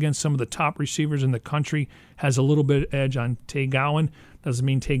 going against some of the top receivers in the country, has a little bit of edge on Tay Gowan. Doesn't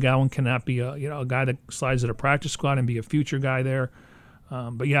mean Tay Gowan cannot be a guy that slides at a practice squad and be a future guy there.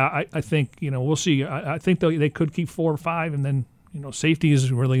 But yeah, I think we'll see. I think they could keep 4 or 5, and then safety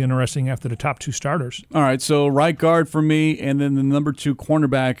is really interesting after the top 2 starters. All right, so right guard for me, and then the number 2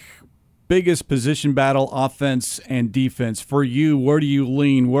 cornerback. Biggest position battle, offense and defense. For you, where do you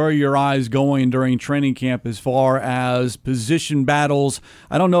lean? Where are your eyes going during training camp as far as position battles?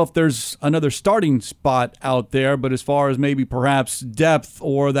 I don't know if there's another starting spot out there, but as far as maybe perhaps depth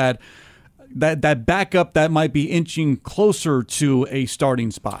or that backup that might be inching closer to a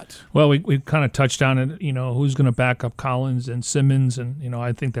starting spot. Well, we kind of touched on it, who's going to back up Collins and Simmons, and,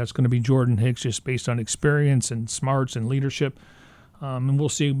 I think that's going to be Jordan Hicks just based on experience and smarts and leadership. And we'll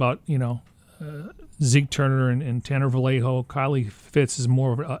see about, Zeke Turner and Tanner Vallejo. Kylie Fitz is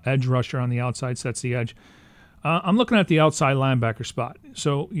more of an edge rusher on the outside, sets the edge. I'm looking at the outside linebacker spot.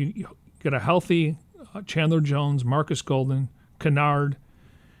 So you get a healthy Chandler Jones, Marcus Golden, Kennard,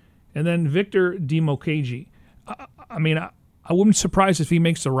 and then Victor Dimukeje. I wouldn't be surprised if he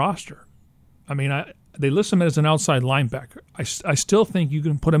makes the roster. They list him as an outside linebacker. I still think you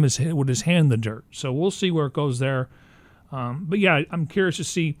can put him with his hand in the dirt. So we'll see where it goes there. But yeah, I'm curious to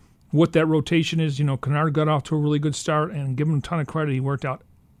see what that rotation is. Kennard got off to a really good start, and give him a ton of credit. He worked out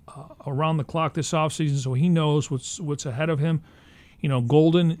around the clock this offseason, so he knows what's ahead of him.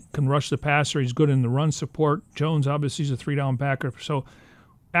 Golden can rush the passer. He's good in the run support. Jones, obviously, is a 3-down backer. So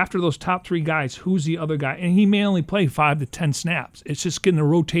after those top 3 guys, who's the other guy? And he may only play 5 to 10 snaps. It's just getting a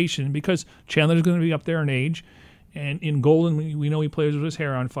rotation because Chandler's going to be up there in age. And in Golden, we know he plays with his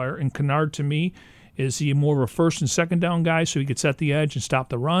hair on fire. And Kennard, to me, is he more of a first and second down guy so he could set the edge and stop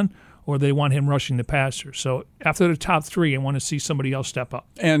the run, or they want him rushing the passer? So after the top 3, I want to see somebody else step up.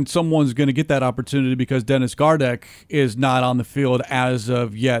 And someone's going to get that opportunity because Dennis Gardeck is not on the field as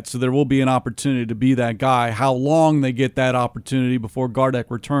of yet. So there will be an opportunity to be that guy. How long they get that opportunity before Gardeck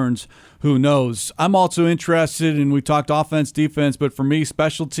returns, who knows? I'm also interested, and we talked offense, defense, but for me,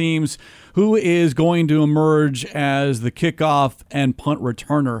 special teams, who is going to emerge as the kickoff and punt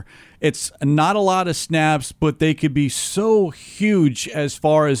returner? It's not a lot of snaps, but they could be so huge as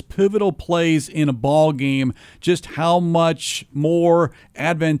far as pivotal plays in a ball game, just how much more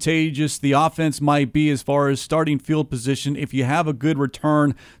advantageous the offense might be as far as starting field position. If you have a good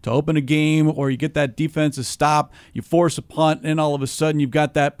return to open a game, or you get that defensive stop, you force a punt, and all of a sudden you've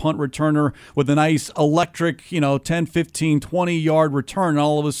got that punt returner with a nice electric, 10, 15, 20-yard return, and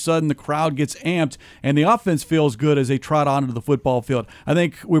all of a sudden the crowd gets amped, and the offense feels good as they trot onto the football field. I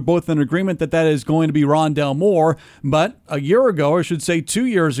think we're both in agreement that is going to be Rondale Moore, but a year ago, or I should say 2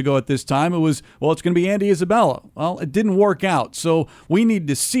 years ago at this time, it was, it's going to be Andy Isabella. Well, it didn't work out, so we need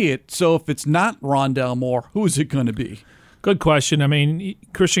to see it. So if it's not Rondale Moore, who is it going to be? Good question.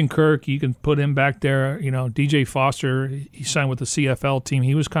 Christian Kirk, you can put him back there. DJ Foster, he signed with the CFL team.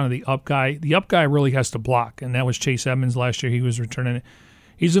 He was kind of the up guy. The up guy really has to block, and that was Chase Edmonds last year. He was returning it.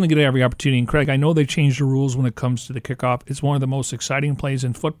 He's going to get every opportunity. And, Craig, I know they changed the rules when it comes to the kickoff. It's one of the most exciting plays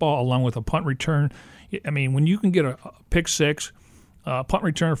in football, along with a punt return. When you can get a pick six, punt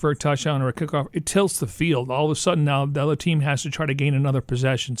return for a touchdown or a kickoff, it tilts the field. All of a sudden now the other team has to try to gain another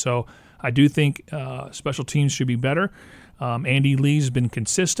possession. So I do think special teams should be better. Andy Lee's been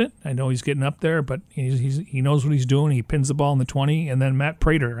consistent. I know he's getting up there, but he knows what he's doing. He pins the ball in the 20. And then Matt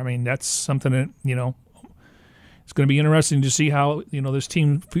Prater, that's something that, it's going to be interesting to see how this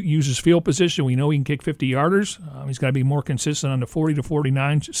team uses field position. We know he can kick 50-yarders. He's got to be more consistent on the 40 to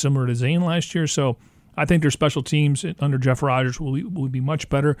 49, similar to Zane last year. So I think their special teams under Jeff Rodgers will be much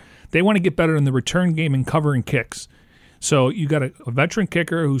better. They want to get better in the return game and covering kicks. So you got a veteran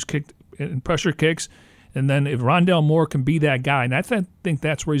kicker who's kicked in pressure kicks, and then if Rondale Moore can be that guy, and I think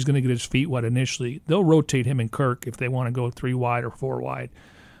that's where he's going to get his feet wet initially. They'll rotate him and Kirk if they want to go 3 wide or 4 wide.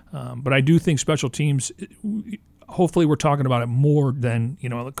 But I do think special teams. Hopefully we're talking about it more than,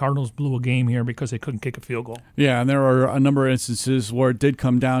 the Cardinals blew a game here because they couldn't kick a field goal. Yeah, and there are a number of instances where it did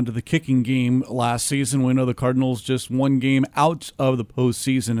come down to the kicking game last season. We know the Cardinals just one game out of the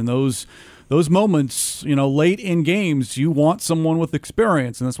postseason, and those those moments, late in games, you want someone with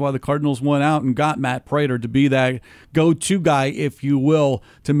experience. And that's why the Cardinals went out and got Matt Prater to be that go-to guy, if you will,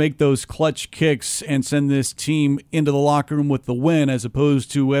 to make those clutch kicks and send this team into the locker room with the win, as opposed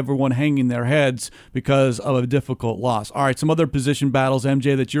to everyone hanging their heads because of a difficult loss. All right, some other position battles,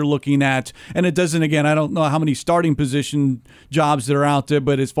 MJ, that you're looking at. And it doesn't, again, I don't know how many starting position jobs that are out there,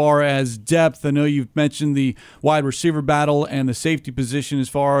 but as far as depth, I know you've mentioned the wide receiver battle and the safety position as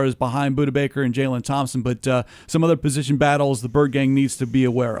far as behind Budda Baker and Jalen Thompson, but some other position battles the Bird Gang needs to be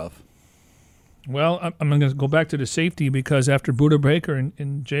aware of. Well, I'm going to go back to the safety because after Budda Baker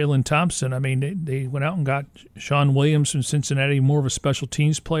and Jalen Thompson, I mean, they went out and got Sean Williams from Cincinnati, more of a special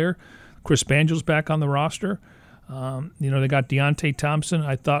teams player. Chris Banjo's back on the roster. They got Deontay Thompson.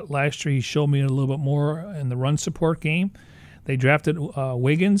 I thought last year he showed me a little bit more in the run support game. They drafted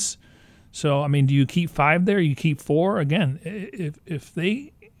Wiggins. So, I mean, do you keep 5 there? You keep 4? Again, if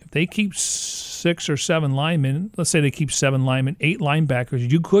they keep 6 or 7 linemen, let's say they keep 7 linemen, 8 linebackers,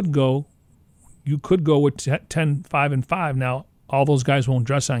 you could go with 10, 5, and 5. Now, all those guys won't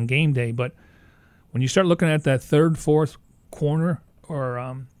dress on game day, but when you start looking at that 3rd, 4th corner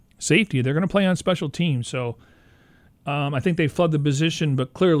or safety, they're going to play on special teams. So I think they flood the position,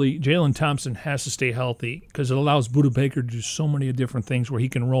 but clearly Jalen Thompson has to stay healthy because it allows Budda Baker to do so many different things where he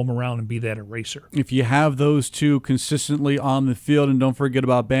can roam around and be that eraser. If you have those two consistently on the field, and don't forget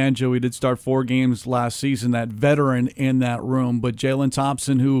about Banjo, he did start 4 games last season, that veteran in that room. But Jalen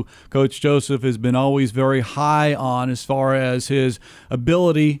Thompson, who Coach Joseph has been always very high on as far as his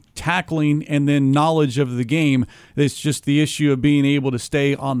ability, tackling, and then knowledge of the game, it's just the issue of being able to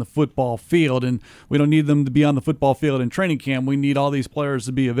stay on the football field. And we don't need them to be on the football field in training camp. We need all these players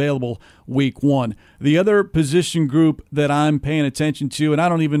to be available week 1. The other position group that I'm paying attention to, and I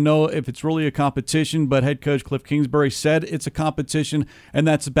don't even know if it's really a competition, but head coach Cliff Kingsbury said it's a competition, and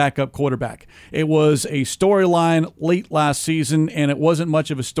that's a backup quarterback. It was a storyline late last season, and it wasn't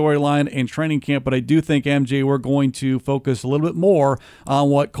much of a storyline in training camp, but I do think, MJ, we're going to focus a little bit more on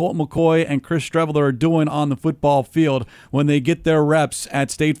what Colt McCoy and Chris Streveler are doing on the football field when they get their reps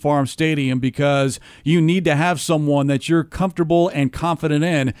at State Farm Stadium, because you need to have someone that you're comfortable and confident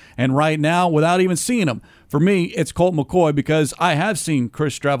in. And right now, without even seeing him, for me, it's Colt McCoy, because I have seen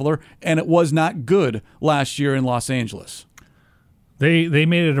Chris Streveler, and it was not good last year in Los Angeles. They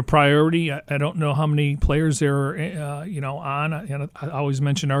made it a priority. I don't know how many players they're on. And I always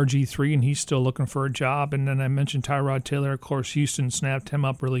mention RG3, and he's still looking for a job. And then I mentioned Tyrod Taylor. Of course, Houston snapped him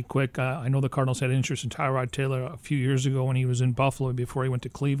up really quick. I know the Cardinals had interest in Tyrod Taylor a few years ago when he was in Buffalo before he went to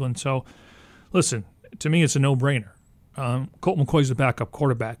Cleveland. So, listen, to me, it's a no-brainer. Colt McCoy's the backup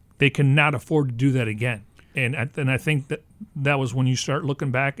quarterback. They cannot afford to do that again. And I think that was when you start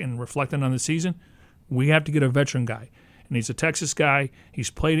looking back and reflecting on the season. We have to get a veteran guy. And he's a Texas guy. He's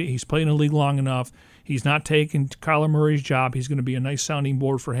played in the league long enough. He's not taking Kyler Murray's job. He's going to be a nice sounding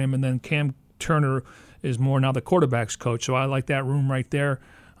board for him. And then Cam Turner is more now the quarterback's coach. So I like that room right there.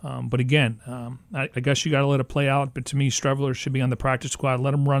 But again, I guess you got to let it play out. But to me, Streveler should be on the practice squad.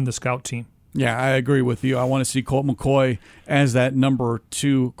 Let him run the scout team. Yeah, I agree with you. I want to see Colt McCoy as that number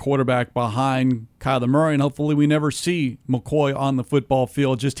 2 quarterback behind Kyler Murray, and hopefully we never see McCoy on the football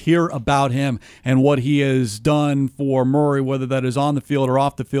field. Just hear about him and what he has done for Murray, whether that is on the field or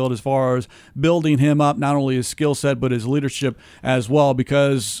off the field, as far as building him up, not only his skill set but his leadership as well,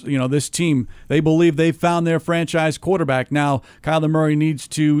 because this team, they believe they've found their franchise quarterback. Now Kyler Murray needs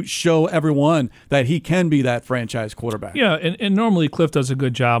to show everyone that he can be that franchise quarterback. Yeah, and normally Cliff does a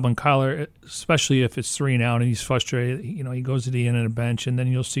good job on Kyler, especially if it's 3 and out and he's frustrated. He goes to the end of the bench, and then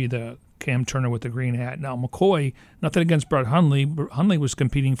you'll see the Cam Turner with the green hat. Now, McCoy, nothing against Brett Hundley. Hundley was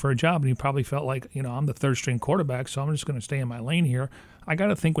competing for a job, and he probably felt like, I'm the 3rd-string quarterback, so I'm just going to stay in my lane here. I got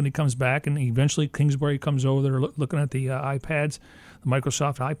to think when he comes back, and eventually Kingsbury comes over there looking at the iPads, the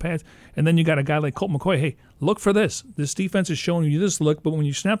Microsoft iPads, and then you got a guy like Colt McCoy. Hey, look for this. This defense is showing you this look, but when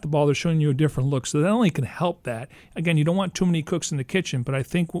you snap the ball, they're showing you a different look. So that only can help that. Again, you don't want too many cooks in the kitchen, but I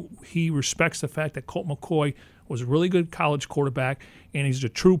think he respects the fact that Colt McCoy was a really good college quarterback, and he's a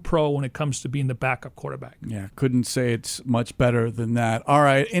true pro when it comes to being the backup quarterback. Yeah, couldn't say it's much better than that. All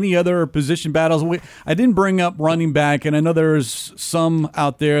right, any other position battles? I didn't bring up running back, and I know there's some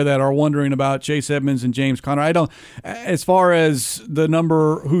out there that are wondering about Chase Edmonds and James Conner. I don't, as far as the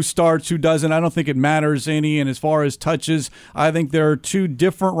number, who starts, who doesn't, I don't think it matters any. And as far as touches, I think there are 2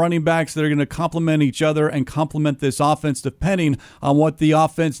 different running backs that are going to complement each other and complement this offense depending on what the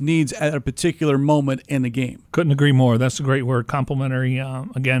offense needs at a particular moment in the game. Couldn't agree more. That's a great word, complementary.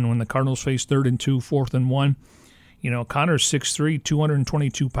 Again, when the Cardinals face 3rd and 2, 4th and 1, Conner's 6'3",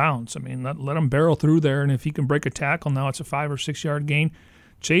 222 pounds. I mean, let him barrel through there, and if he can break a tackle, now it's a 5 or 6 yard gain.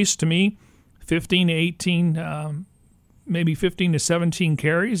 Chase, to me, 15 to 18, maybe 15 to 17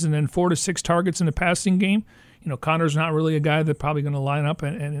 carries, and then 4 to 6 targets in the passing game. Connor's not really a guy that's probably going to line up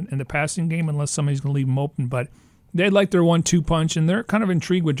in the passing game unless somebody's going to leave him open. But they'd like their 1-2 punch, and they're kind of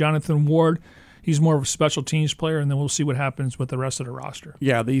intrigued with Jonathan Ward. He's more of a special teams player, and then we'll see what happens with the rest of the roster.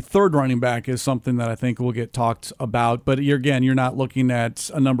 Yeah, the third running back is something that I think will get talked about. But again, you're not looking at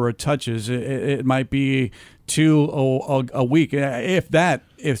a number of touches. It might be 2 a week, if that,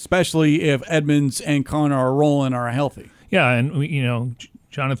 especially if Edmonds and Connor are rolling, are healthy. Yeah, and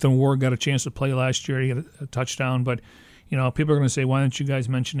Jonathan Ward got a chance to play last year. He had a touchdown, but people are going to say, why don't you guys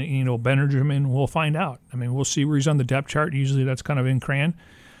mention it? Benjamin, we'll find out. I mean, we'll see where he's on the depth chart. Usually that's kind of in crayon.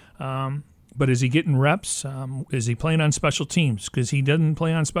 But is he getting reps? Is he playing on special teams? Because he doesn't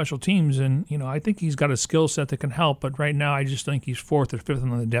play on special teams, and I think he's got a skill set that can help. But right now, I just think he's 4th or 5th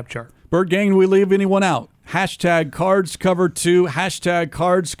on the depth chart. Bird Gang, do we leave anyone out? #CardsCover2,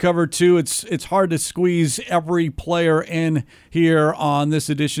 #CardsCover2. It's hard to squeeze every player in here on this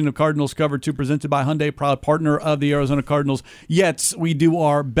edition of Cardinals Cover 2, presented by Hyundai, proud partner of the Arizona Cardinals. Yet we do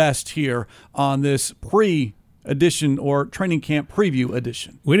our best here on this edition or training camp preview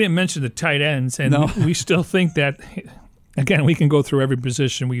edition. We didn't mention the tight ends, and we still think that, again, we can go through every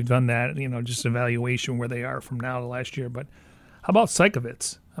position. We've done that, just evaluation where they are from now to last year. But how about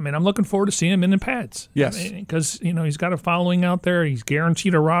Sykovitz? I mean, I'm looking forward to seeing him in the pads. Yes. Because, he's got a following out there. He's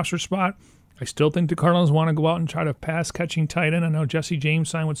guaranteed a roster spot. I still think the Cardinals want to go out and try to pass-catching tight end. I know Jesse James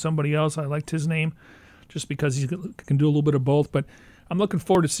signed with somebody else. I liked his name just because he can do a little bit of both. But I'm looking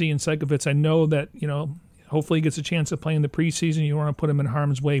forward to seeing Sykovitz. I know that, hopefully he gets a chance to play in the preseason. You don't want to put him in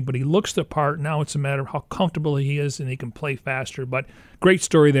harm's way, but he looks the part. Now it's a matter of how comfortable he is, and he can play faster. But great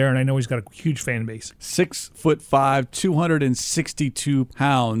story there, and I know he's got a huge fan base. 6'5", 262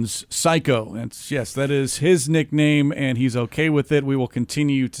 pounds, Psycho. That is his nickname, and he's okay with it. We will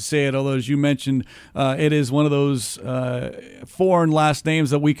continue to say it, although, as you mentioned, it is one of those foreign last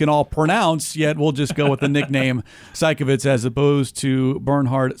names that we can all pronounce, yet we'll just go with the nickname Sykovitz as opposed to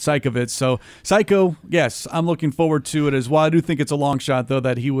Bernhard Sykovitz. So, Psycho, yes, I'm looking forward to it as well. I do think it's a long shot, though,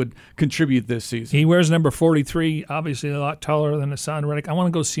 that he would contribute this season. He wears number 43, obviously a lot taller than Hassan Reddick. I want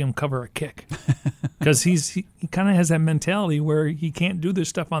to go see him cover a kick because he kind of has that mentality where he can't do this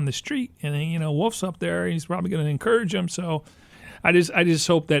stuff on the street. And, Wolf's up there. He's probably going to encourage him. So I just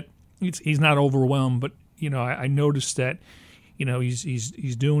hope that he's not overwhelmed. But, I noticed that,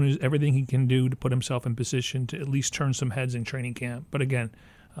 he's doing everything he can do to put himself in position to at least turn some heads in training camp. But, again,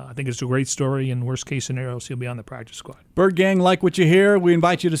 I think it's a great story, and worst-case scenarios, he'll be on the practice squad. Bird Gang, like what you hear, we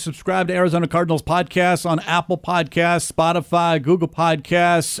invite you to subscribe to Arizona Cardinals Podcasts on Apple Podcasts, Spotify, Google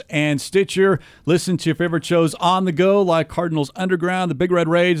Podcasts, and Stitcher. Listen to your favorite shows on the go, like Cardinals Underground, the Big Red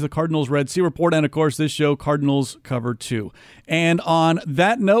Rage, the Cardinals Red Sea Report, and, of course, this show, Cardinals Cover 2. And on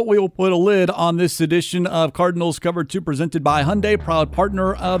that note, we will put a lid on this edition of Cardinals Cover 2, presented by Hyundai, proud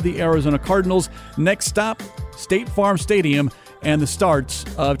partner of the Arizona Cardinals. Next stop, State Farm Stadium, and the starts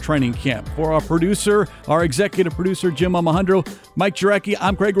of training camp. For our producer, our executive producer, Jim Alejandro, Mike Jurecki,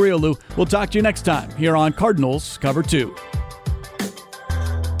 I'm Craig Riolu. We'll talk to you next time here on Cardinals Cover 2.